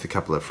up with a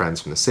couple of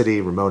friends from the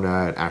city,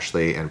 Ramona and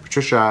Ashley and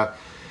Patricia,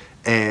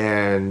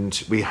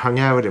 and we hung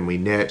out and we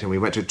knit, and we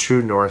went to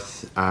True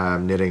North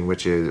Knitting,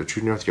 which is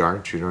True North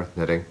Yarn, True North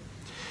Knitting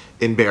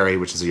in Barrie,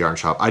 which is a yarn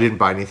shop. I didn't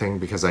buy anything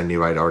because I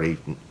knew I'd already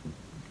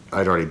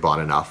bought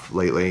enough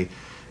lately.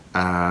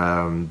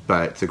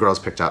 But the girls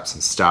picked up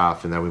some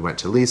stuff, and then we went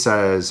to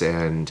Lisa's,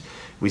 and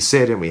we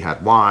sit and we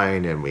had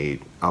wine, and we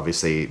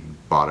obviously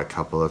bought a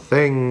couple of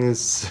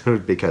things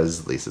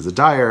because Lisa's a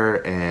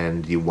dyer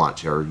and you want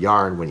her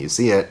yarn when you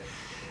see it.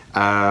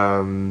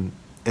 And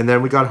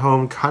then we got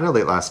home kind of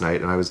late last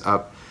night, and I was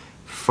up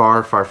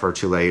far, far, far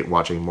too late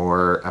watching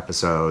more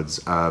episodes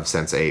of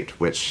Sense 8,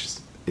 which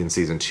in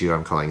season 2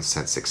 I'm calling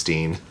Sense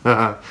 16.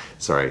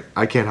 Sorry,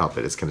 I can't help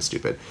it. It's kind of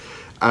stupid.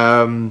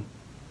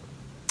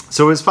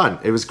 So it was fun.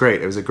 It was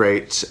great. It was a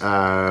great,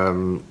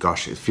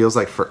 gosh, it feels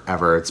like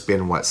forever. It's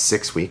been, what,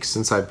 6 weeks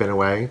since I've been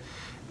away,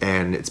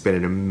 and it's been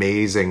an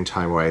amazing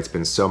time away. It's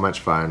been so much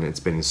fun. It's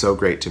been so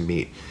great to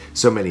meet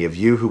so many of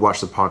you who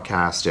watch the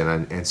podcast,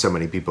 and so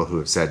many people who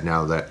have said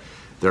now that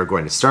they're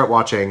going to start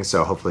watching.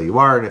 So hopefully you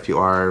are, and if you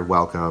are,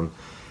 welcome.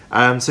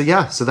 So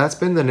yeah, so that's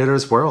been the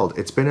Knitter's World.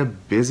 It's been a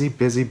busy,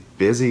 busy,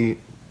 busy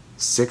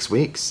 6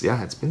 weeks.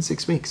 Yeah, it's been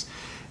 6 weeks.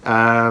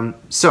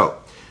 So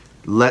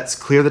let's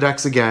clear the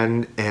decks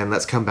again, and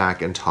let's come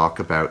back and talk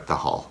about the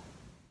haul.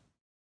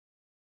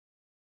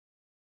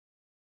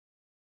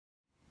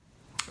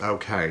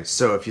 Okay,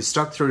 so if you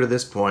stuck through to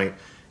this point,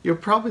 you're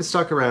probably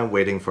stuck around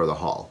waiting for the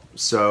haul.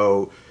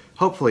 So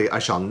hopefully I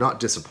shall not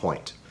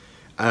disappoint.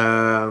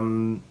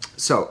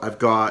 So I've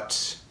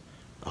got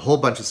a whole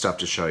bunch of stuff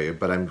to show you,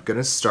 but I'm going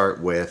to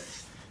start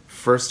with,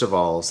 first of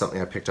all,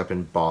 something I picked up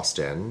in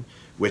Boston,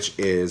 which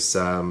is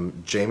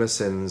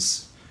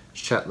Jamieson's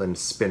Shetland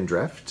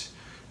Spindrift.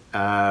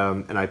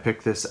 And I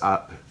picked this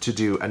up to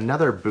do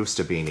another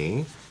Bousta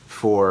Beanie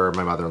for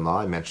my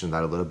mother-in-law. I mentioned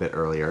that a little bit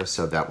earlier,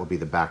 so that will be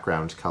the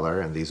background color,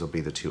 and these will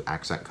be the 2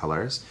 accent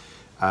colors.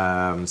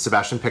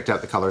 Sebastian picked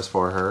out the colors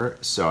for her,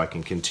 so I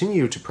can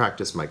continue to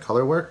practice my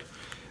color work.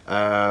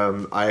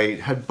 I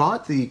had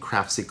bought the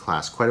Craftsy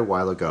class quite a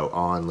while ago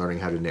on learning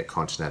how to knit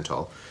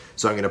continental,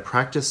 so I'm going to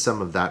practice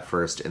some of that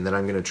first, and then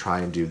I'm going to try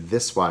and do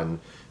this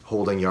one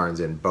holding yarns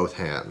in both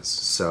hands.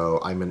 So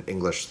I'm an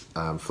English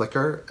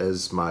flicker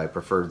as my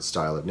preferred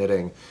style of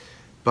knitting,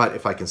 but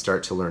if I can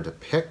start to learn to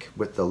pick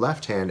with the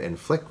left hand and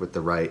flick with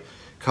the right,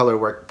 color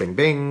work, bing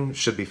bing,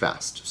 should be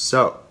fast.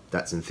 So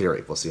that's in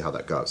theory. We'll see how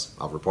that goes.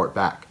 I'll report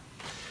back.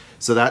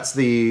 So that's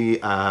the,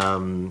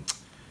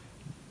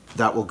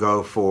 that will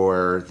go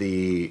for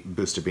the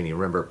Bousta Beanie.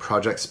 Remember,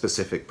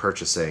 project-specific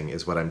purchasing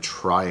is what I'm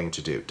trying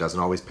to do. Doesn't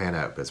always pan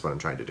out, but it's what I'm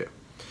trying to do.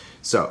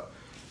 So,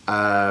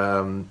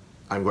 I'm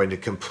going to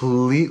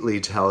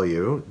completely tell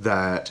you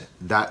that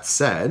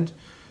said,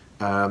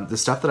 the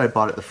stuff that I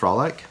bought at the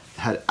Frolic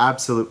had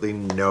absolutely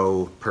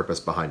no purpose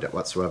behind it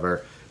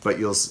whatsoever, but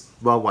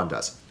well, one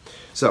does.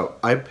 So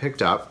I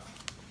picked up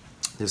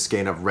this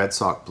skein of Red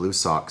Sock, Blue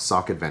Sock,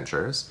 Sock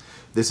Adventures.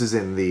 This is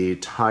in the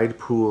Tide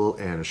Pool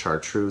and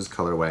Chartreuse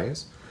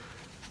colorways.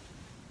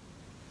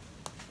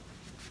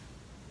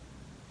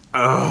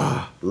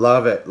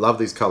 Love it. Love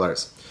these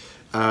colors.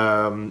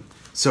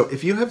 So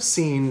if you have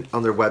seen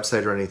on their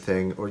website or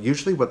anything, or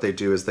usually what they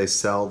do is they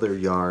sell their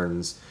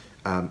yarns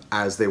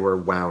as they were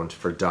wound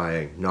for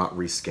dyeing, not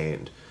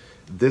reskeined.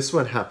 This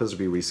one happens to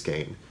be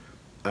reskeined.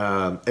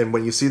 And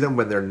when you see them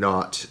when they're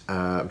not,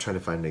 I'm trying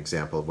to find an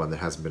example of one that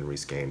hasn't been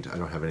reskeined. I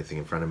don't have anything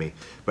in front of me.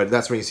 But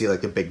that's when you see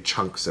like the big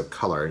chunks of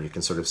color and you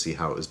can sort of see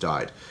how it was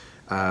dyed.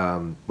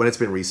 When it's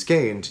been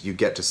reskeined, you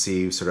get to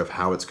see sort of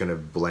how it's going to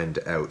blend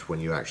out when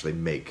you actually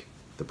make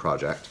the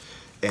project.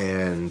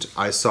 And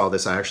I saw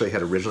this, I actually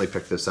had originally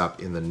picked this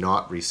up in the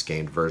not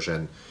reskeined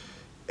version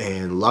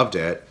and loved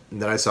it.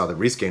 And then I saw the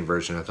reskeined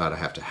version, I thought I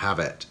have to have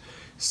it.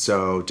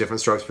 So different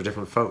strokes for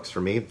different folks.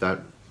 For me, that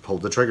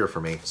pulled the trigger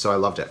for me. So I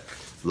loved it.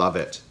 Love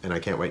it. And I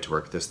can't wait to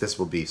work with this. This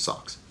will be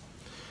socks.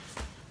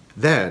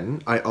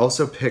 Then I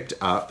also picked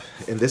up,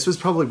 and this was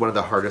probably one of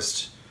the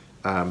hardest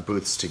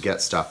booths to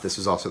get stuff. This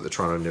was also at the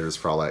Toronto Knitters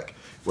Frolic,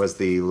 was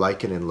the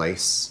Lichen and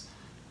Lace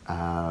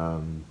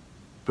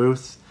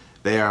booth.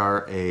 They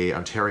are a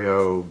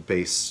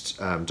Ontario-based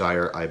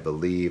dyer, I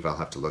believe. I'll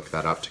have to look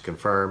that up to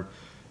confirm.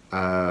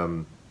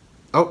 Oh,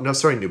 no,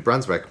 sorry, New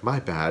Brunswick. My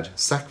bad.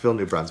 Sackville,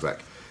 New Brunswick.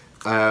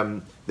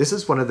 This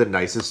is one of the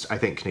nicest, I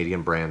think,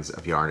 Canadian brands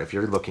of yarn. If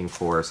you're looking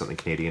for something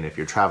Canadian, if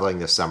you're traveling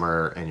this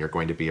summer and you're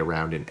going to be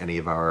around in any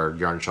of our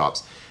yarn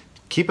shops,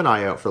 keep an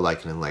eye out for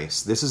Lichen and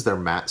Lace. This is their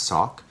matte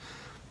sock.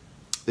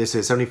 This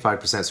is 75%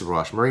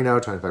 superwash merino,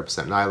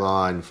 25%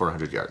 nylon,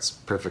 400 yards.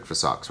 Perfect for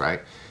socks,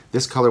 right?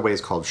 This colorway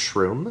is called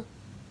Shroom.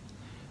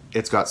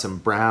 It's got some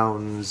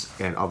browns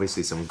and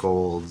obviously some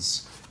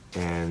golds,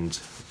 and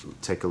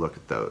take a look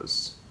at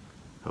those.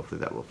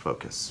 Hopefully that will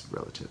focus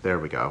relative. There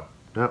we go.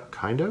 No,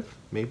 kind of,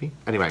 maybe.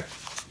 Anyway,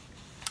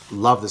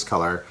 love this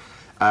color.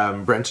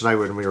 Brent and I,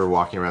 when we were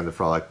walking around the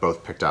Frolic,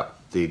 both picked up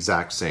the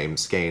exact same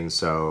skein,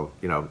 so,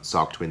 you know,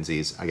 sock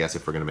twinsies, I guess,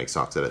 if we're gonna make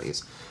socks out of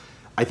these.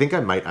 I think I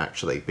might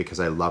actually, because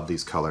I love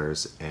these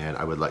colors and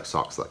I would like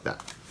socks like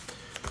that.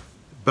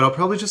 But I'll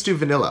probably just do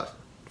vanilla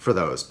for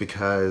those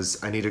because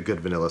I need a good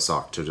vanilla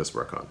sock to just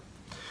work on.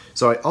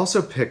 So I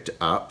also picked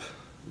up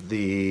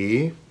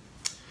the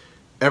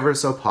ever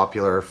so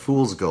popular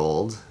Fool's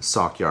Gold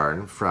sock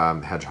yarn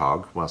from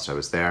Hedgehog whilst I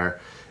was there.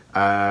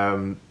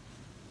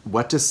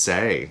 What to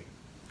say?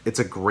 It's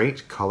a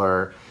great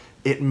color.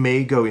 It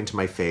may go into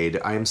my fade.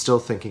 I am still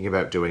thinking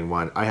about doing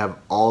one. I have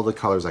all the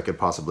colors I could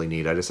possibly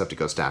need. I just have to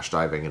go stash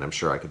diving and I'm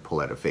sure I could pull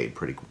out a fade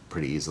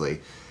pretty easily.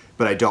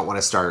 But I don't want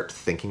to start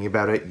thinking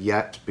about it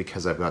yet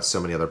because I've got so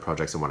many other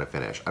projects I want to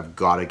finish. I've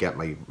got to get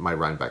my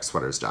Rhinebeck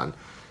sweaters done.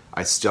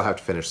 I still have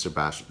to finish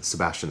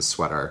Sebastian's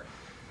sweater,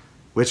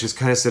 which is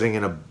kind of sitting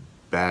in a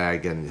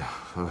bag, and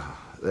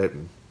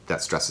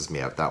that stresses me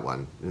out, that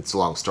one. It's a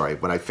long story.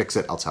 When I fix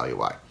it, I'll tell you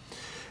why.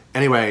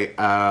 Anyway,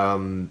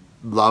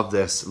 love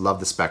this. Love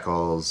the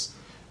speckles.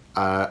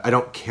 I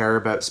don't care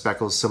about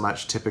speckles so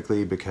much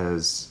typically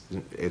because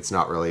it's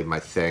not really my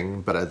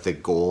thing, but the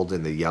gold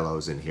and the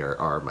yellows in here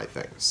are my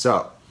thing.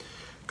 So,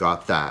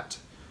 got that.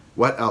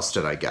 What else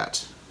did I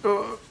get?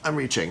 I'm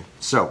reaching.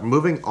 So,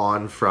 moving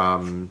on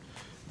from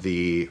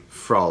the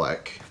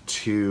Frolic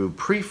to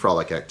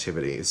pre-Frolic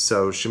activities.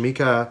 So,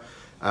 Shamika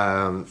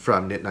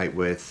from Knit Night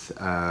with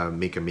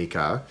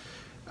Mika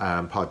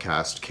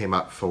podcast came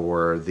up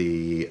for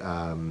the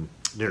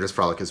Knitters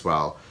Frolic as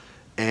well.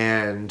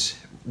 And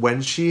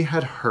when she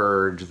had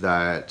heard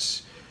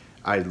that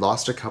I'd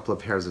lost a couple of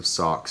pairs of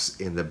socks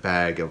in the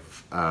bag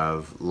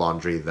of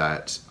laundry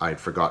that I'd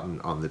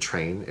forgotten on the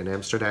train in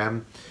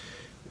Amsterdam,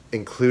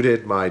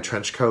 included my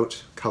trench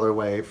coat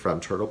colorway from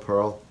Turtle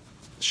Pearl,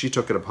 she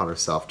took it upon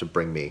herself to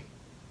bring me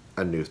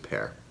a new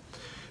pair.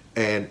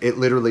 And it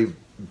literally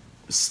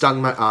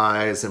stung my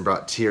eyes and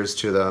brought tears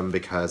to them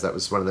because that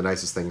was one of the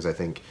nicest things I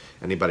think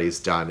anybody's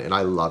done. And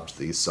I loved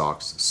these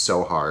socks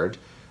so hard.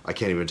 I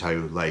can't even tell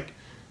you, like,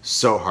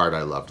 so hard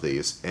I loved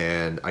these,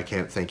 and I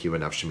can't thank you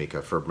enough,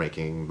 Shamika, for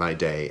making my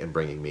day and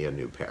bringing me a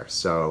new pair.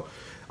 So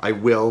I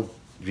will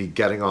be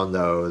getting on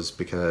those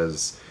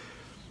because,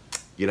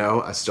 you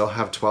know, I still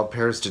have 12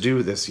 pairs to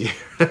do this year.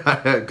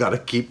 I've got to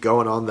keep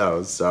going on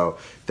those. So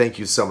thank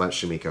you so much,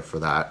 Shamika, for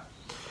that.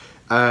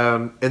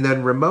 And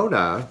then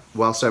Ramona,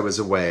 whilst I was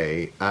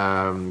away,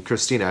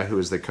 Christina, who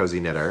is the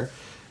Cozy Knitter,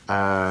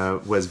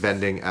 was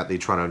vending at the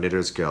Toronto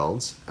Knitters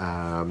Guild.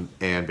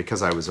 And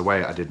because I was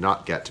away, I did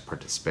not get to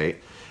participate.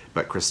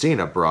 But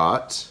Christina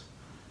brought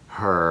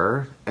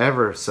her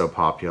ever so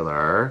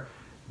popular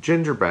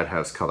gingerbread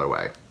house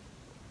colorway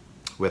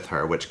with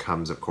her, which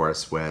comes, of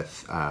course,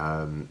 with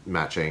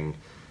matching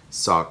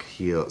sock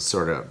heel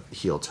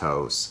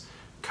toes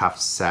cuff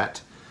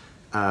set.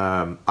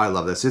 I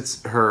love this.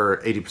 It's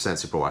her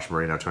 80% superwash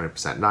merino,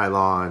 20%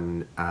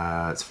 nylon.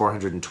 It's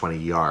 420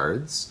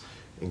 yards,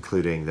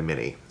 including the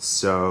mini.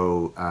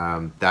 So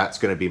that's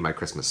going to be my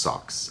Christmas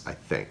socks, I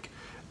think.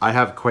 I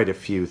have quite a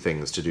few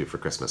things to do for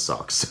Christmas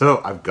socks,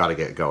 so I've got to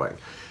get going.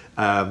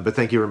 But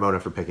thank you, Ramona,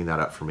 for picking that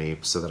up for me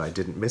so that I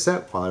didn't miss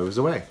out while I was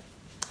away.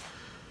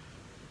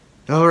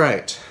 All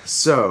right,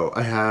 so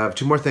I have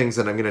two more things,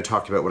 and I'm going to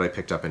talk about what I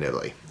picked up in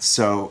Italy.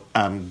 So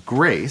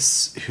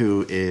Grace,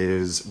 who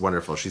is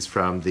wonderful, she's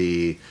from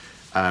the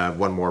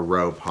One More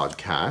Row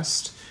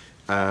podcast.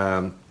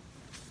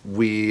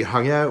 We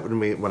hung out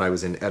when I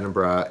was in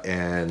Edinburgh,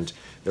 and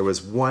there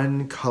was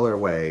one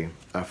colorway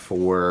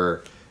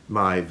for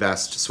my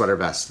sweater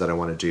vest that I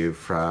want to do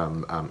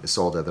from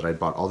Isolde that I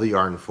bought all the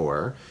yarn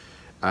for.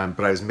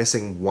 But I was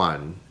missing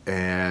one,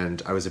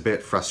 and I was a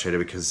bit frustrated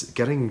because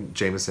getting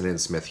Jamieson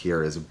and Smith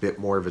here is a bit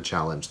more of a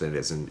challenge than it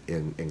is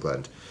in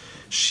England.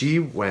 She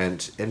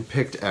went and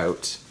picked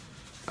out,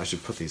 I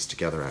should put these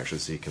together actually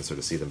so you can sort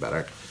of see them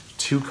better,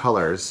 2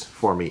 colors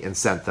for me and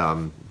sent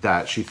them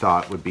that she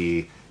thought would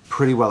be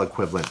pretty well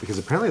equivalent, because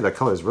apparently that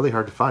color is really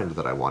hard to find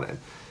that I wanted.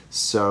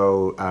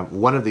 So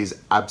one of these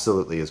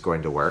absolutely is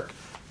going to work,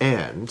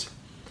 and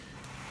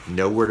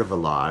no word of a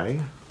lie,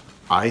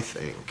 I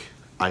think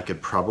I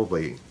could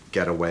probably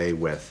get away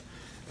with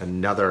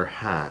another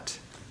hat.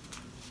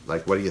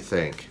 Like, what do you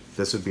think?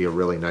 This would be a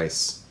really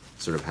nice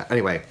sort of hat.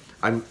 Anyway,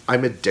 I'm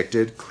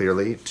addicted,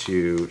 clearly,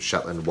 to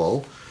Shetland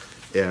wool.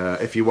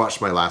 If you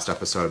watched my last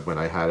episode when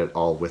I had it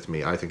all with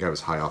me, I think I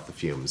was high off the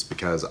fumes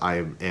because I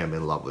am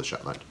in love with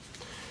Shetland.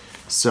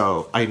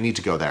 So I need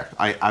to go there.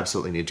 I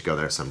absolutely need to go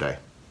there someday.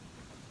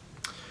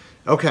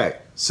 Okay,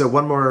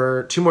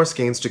 so two more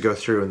skeins to go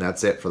through, and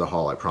that's it for the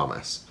haul, I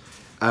promise.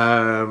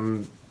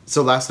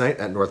 So last night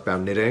at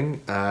Northbound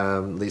Knitting,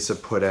 Lisa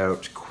put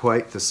out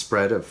quite the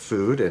spread of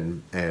food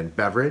and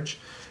beverage.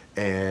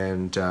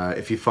 And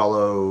if you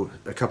follow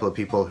a couple of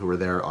people who were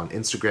there on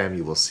Instagram,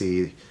 you will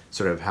see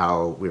sort of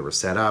how we were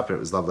set up. It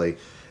was lovely.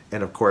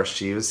 And of course,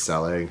 she was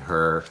selling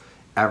her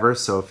ever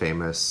so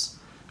famous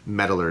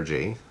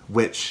metallurgy,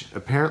 which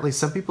apparently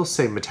some people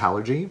say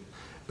metallurgy,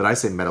 but I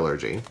say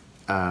metallurgy.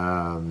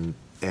 And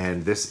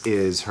this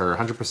is her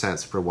 100%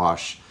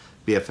 superwash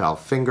BFL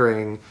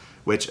fingering,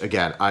 which,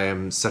 again, I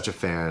am such a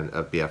fan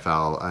of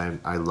BFL.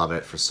 I love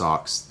it for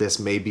socks. This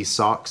may be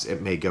socks.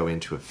 It may go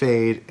into a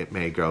fade. It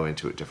may go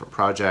into a different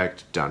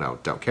project. Don't know.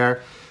 Don't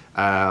care.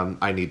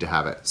 I need to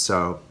have it.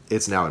 So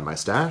it's now in my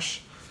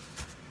stash.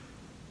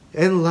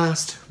 And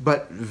last,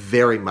 but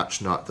very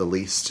much not the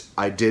least,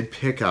 I did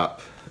pick up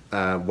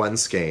one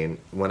skein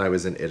when I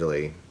was in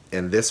Italy.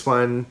 And this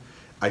one,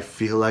 I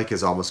feel like,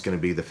 is almost going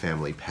to be the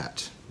family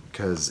pet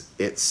because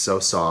it's so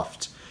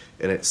soft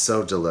and it's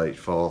so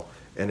delightful.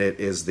 And it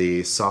is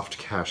the soft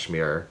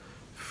cashmere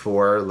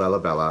for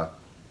Lella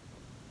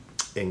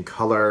in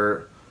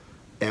color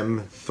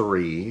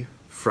M3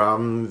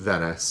 from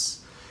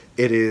Venice.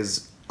 It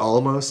is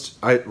almost,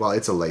 well,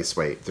 it's a lace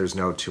weight. There's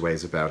no two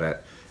ways about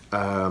it.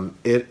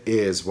 It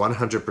is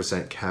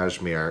 100%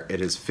 cashmere. It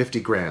is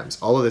 50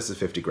 grams. All of this is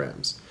 50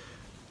 grams.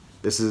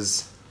 This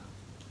is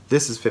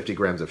 50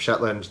 grams of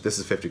Shetland. This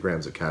is 50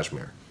 grams of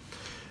cashmere.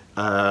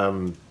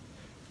 Oh,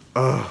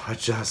 I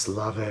just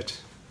love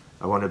it.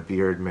 I want a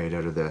beard made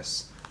out of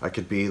this. I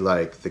could be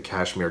like the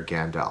Cashmere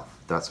Gandalf.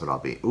 That's what I'll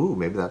be. Ooh,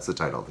 maybe that's the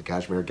title, the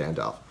Cashmere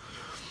Gandalf.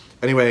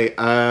 Anyway,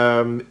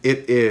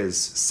 it is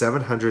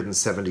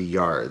 770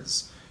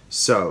 yards.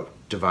 So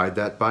divide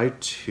that by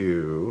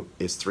 2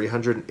 is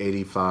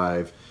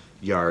 385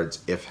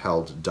 yards if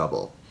held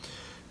double.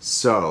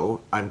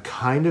 So I'm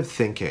kind of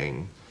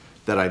thinking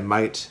that I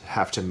might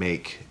have to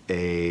make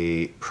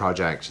a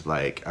project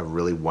like a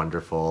really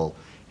wonderful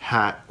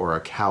hat or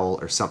a cowl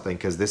or something,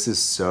 because this is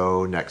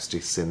so next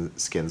to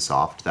skin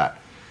soft that,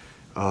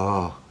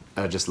 oh,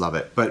 I just love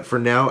it. But for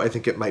now, I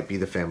think it might be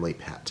the family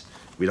pet.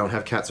 We don't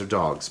have cats or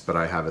dogs, but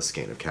I have a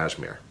skein of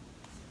cashmere.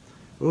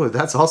 Ooh,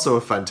 that's also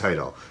a fun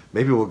title.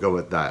 Maybe we'll go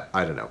with that.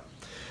 I don't know.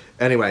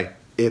 Anyway,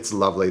 it's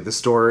lovely. The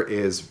store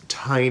is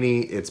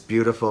tiny. It's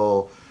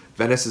beautiful.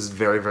 Venice is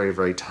very, very,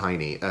 very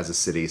tiny as a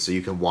city, so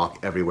you can walk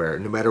everywhere.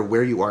 No matter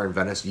where you are in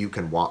Venice, you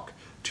can walk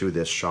to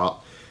this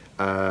shop.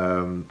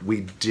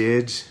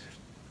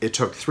 It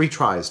took 3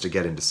 tries to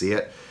get in to see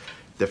it.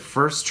 The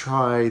first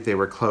try, they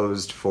were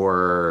closed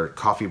for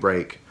coffee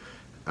break.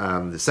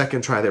 The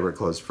second try, they were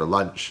closed for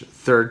lunch.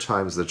 Third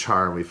time's the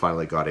charm. We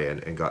finally got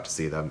in and got to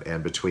see them.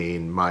 And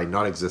between my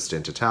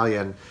non-existent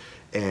Italian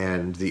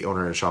and the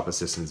owner and shop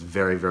assistant's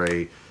very,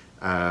 very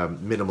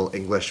minimal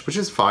English, which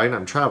is fine.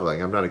 I'm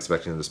traveling. I'm not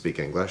expecting them to speak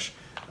English.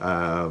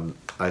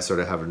 I sort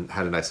of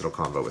had a nice little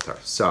convo with her.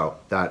 So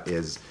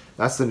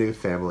that's the new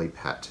family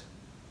pet.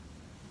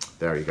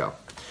 There you go.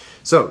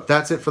 So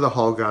that's it for the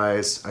haul,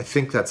 guys. I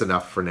think that's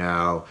enough for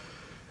now.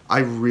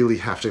 I really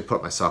have to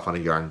put myself on a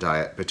yarn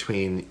diet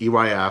between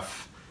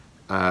EYF,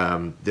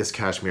 this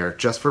cashmere,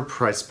 just for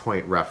price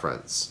point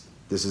reference.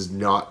 This is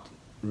not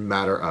a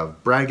matter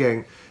of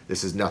bragging.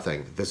 This is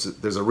nothing.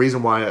 There's a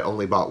reason why I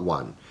only bought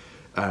one.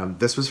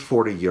 This was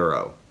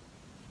 €40.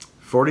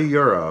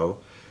 €40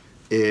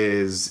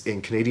 is,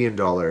 in Canadian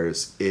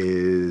dollars,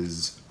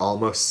 is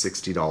almost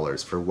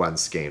 $60 for one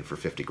skein for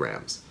 50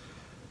 grams.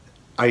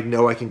 I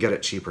know I can get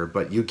it cheaper,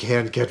 but you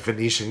can get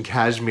Venetian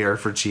cashmere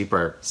for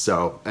cheaper.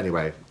 So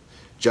anyway,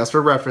 just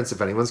for reference,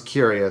 if anyone's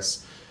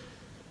curious,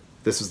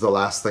 this was the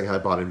last thing I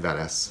bought in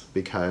Venice,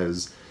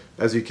 because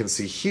as you can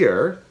see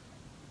here,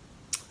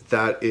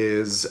 that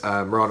is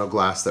Murano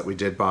glass that we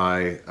did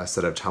buy a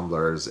set of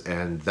tumblers,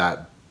 and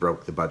that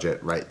broke the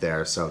budget right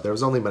there. So there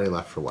was only money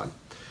left for one.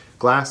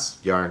 Glass,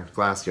 yarn,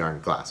 glass,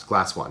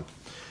 glass one.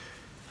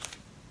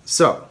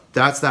 So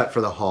that's that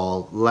for the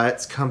haul.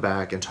 Let's come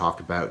back and talk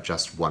about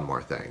just one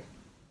more thing.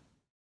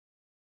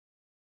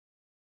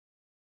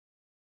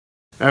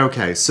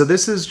 Okay, so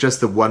this is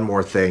just the one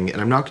more thing,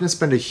 and I'm not going to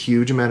spend a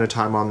huge amount of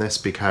time on this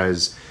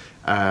because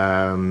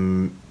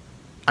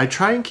I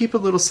try and keep a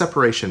little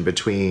separation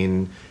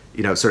between,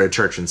 you know, sort of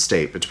church and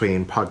state,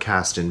 between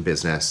podcast and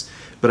business.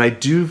 But I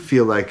do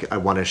feel like I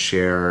want to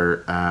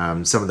share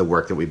some of the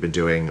work that we've been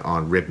doing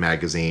on Rib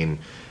Magazine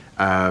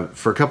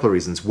for a couple of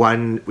reasons.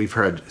 One, we've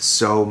heard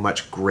so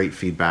much great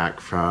feedback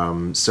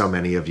from so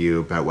many of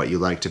you about what you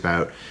liked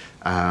about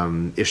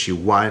issue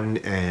 1,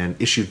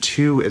 and issue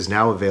 2 is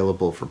now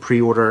available for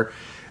pre-order.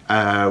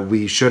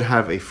 We should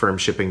have a firm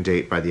shipping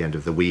date by the end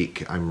of the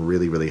week. I'm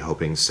really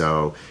hoping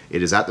so.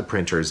 It is at the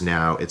printers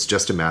now. It's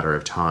just a matter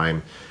of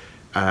time.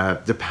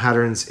 The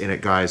patterns in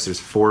it, guys, there's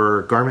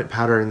 4 garment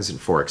patterns and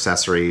 4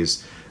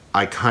 accessories.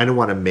 I kind of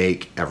want to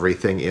make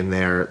everything in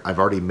there. I've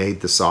already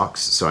made the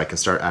socks, so I can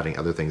start adding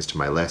other things to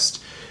my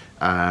list.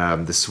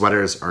 The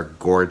sweaters are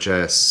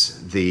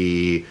gorgeous.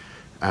 The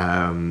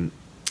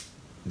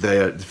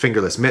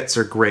fingerless mitts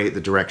are great.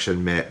 The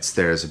direction mitts.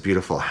 There's a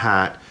beautiful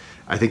hat.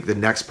 I think the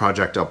next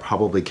project I'll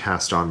probably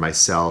cast on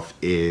myself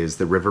is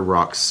the River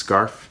Rock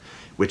scarf,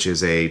 which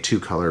is a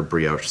 2-color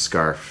brioche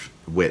scarf,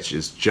 which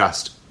is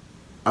just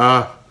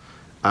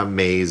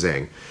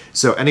amazing.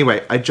 So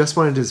anyway, I just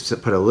wanted to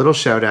put a little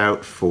shout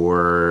out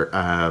for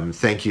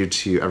thank you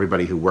to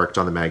everybody who worked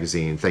on the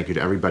magazine. Thank you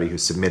to everybody who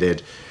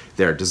submitted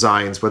their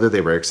designs. Whether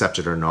they were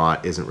accepted or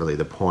not isn't really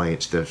the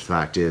point. The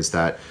fact is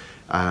that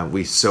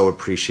we so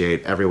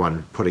appreciate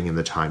everyone putting in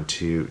the time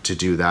to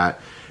do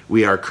that.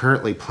 We are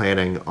currently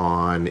planning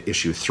on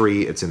issue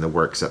 3. It's in the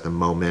works at the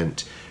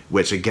moment,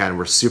 which again,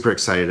 we're super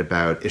excited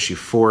about. Issue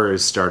 4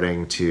 is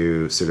starting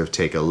to sort of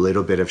take a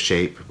little bit of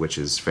shape, which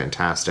is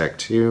fantastic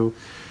too.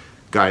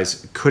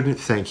 Guys, couldn't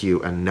thank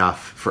you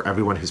enough for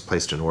everyone who's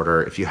placed an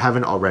order. If you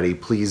haven't already,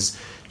 please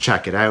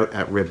check it out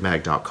at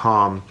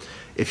ribmag.com.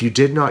 If you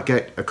did not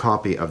get a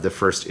copy of the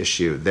first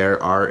issue,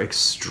 there are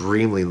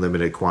extremely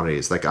limited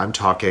quantities. Like, I'm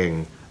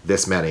talking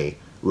this many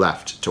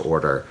left to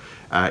order.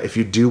 If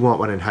you do want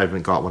one and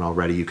haven't got one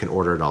already, you can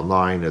order it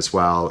online as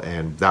well,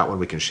 and that one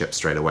we can ship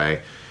straight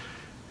away.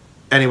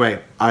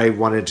 Anyway, I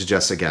wanted to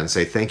just again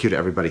say thank you to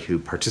everybody who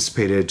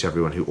participated, to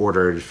everyone who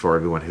ordered, for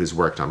everyone who's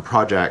worked on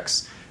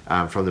projects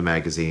from the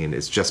magazine.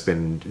 It's just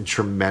been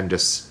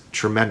tremendous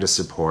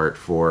support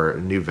for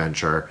a new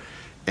venture,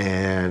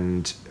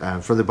 and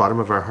from the bottom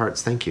of our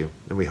hearts, thank you,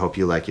 and we hope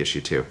you like issue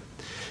 2.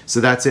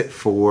 So that's it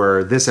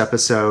for this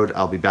episode.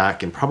 I'll be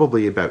back in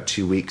probably about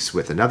 2 weeks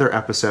with another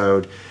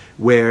episode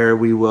where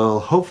we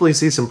will hopefully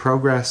see some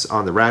progress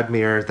on the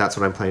Radmere. That's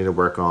what I'm planning to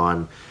work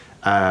on.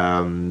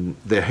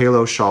 The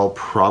Halo shawl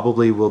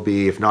probably will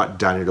be, if not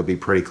done, it'll be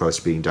pretty close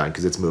to being done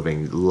because it's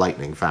moving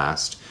lightning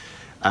fast.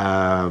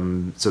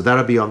 So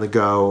that'll be on the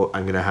go.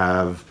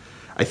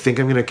 I think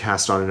I'm going to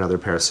cast on another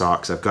pair of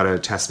socks. I've got a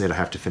test knit I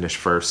have to finish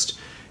first.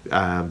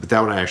 But that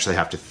one I actually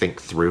have to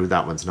think through.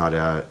 That one's not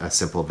a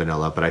simple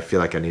vanilla, but I feel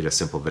like I need a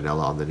simple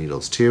vanilla on the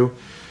needles too.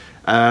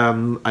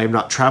 I'm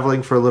not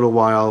traveling for a little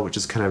while, which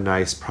is kind of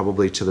nice,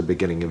 probably to the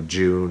beginning of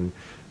June.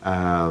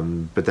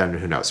 But then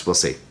who knows? We'll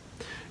see.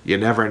 You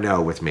never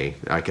know with me.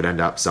 I could end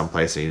up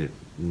someplace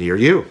near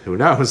you. Who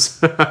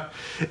knows?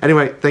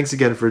 Anyway, thanks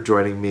again for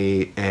joining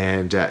me.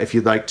 And if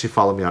you'd like to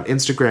follow me on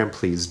Instagram,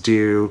 please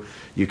do.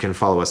 You can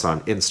follow us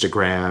on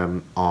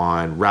Instagram,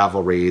 on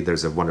Ravelry.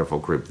 There's a wonderful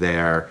group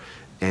there.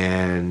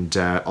 And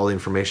all the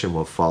information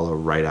will follow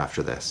right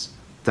after this.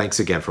 Thanks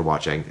again for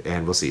watching,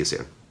 and we'll see you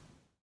soon.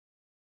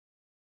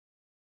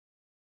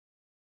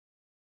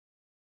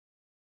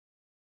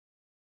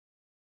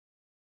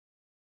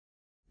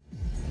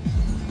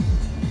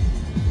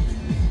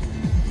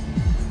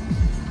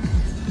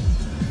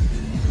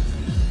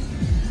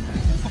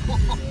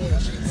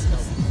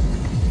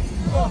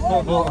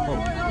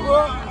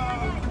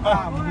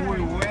 Muy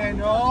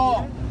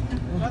bueno.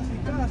 Casi,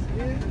 casi.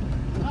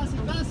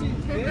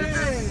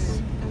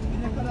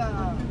 Viene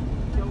para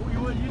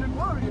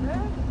unicorn,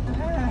 ¿eh?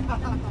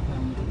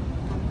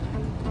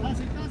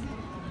 Casi.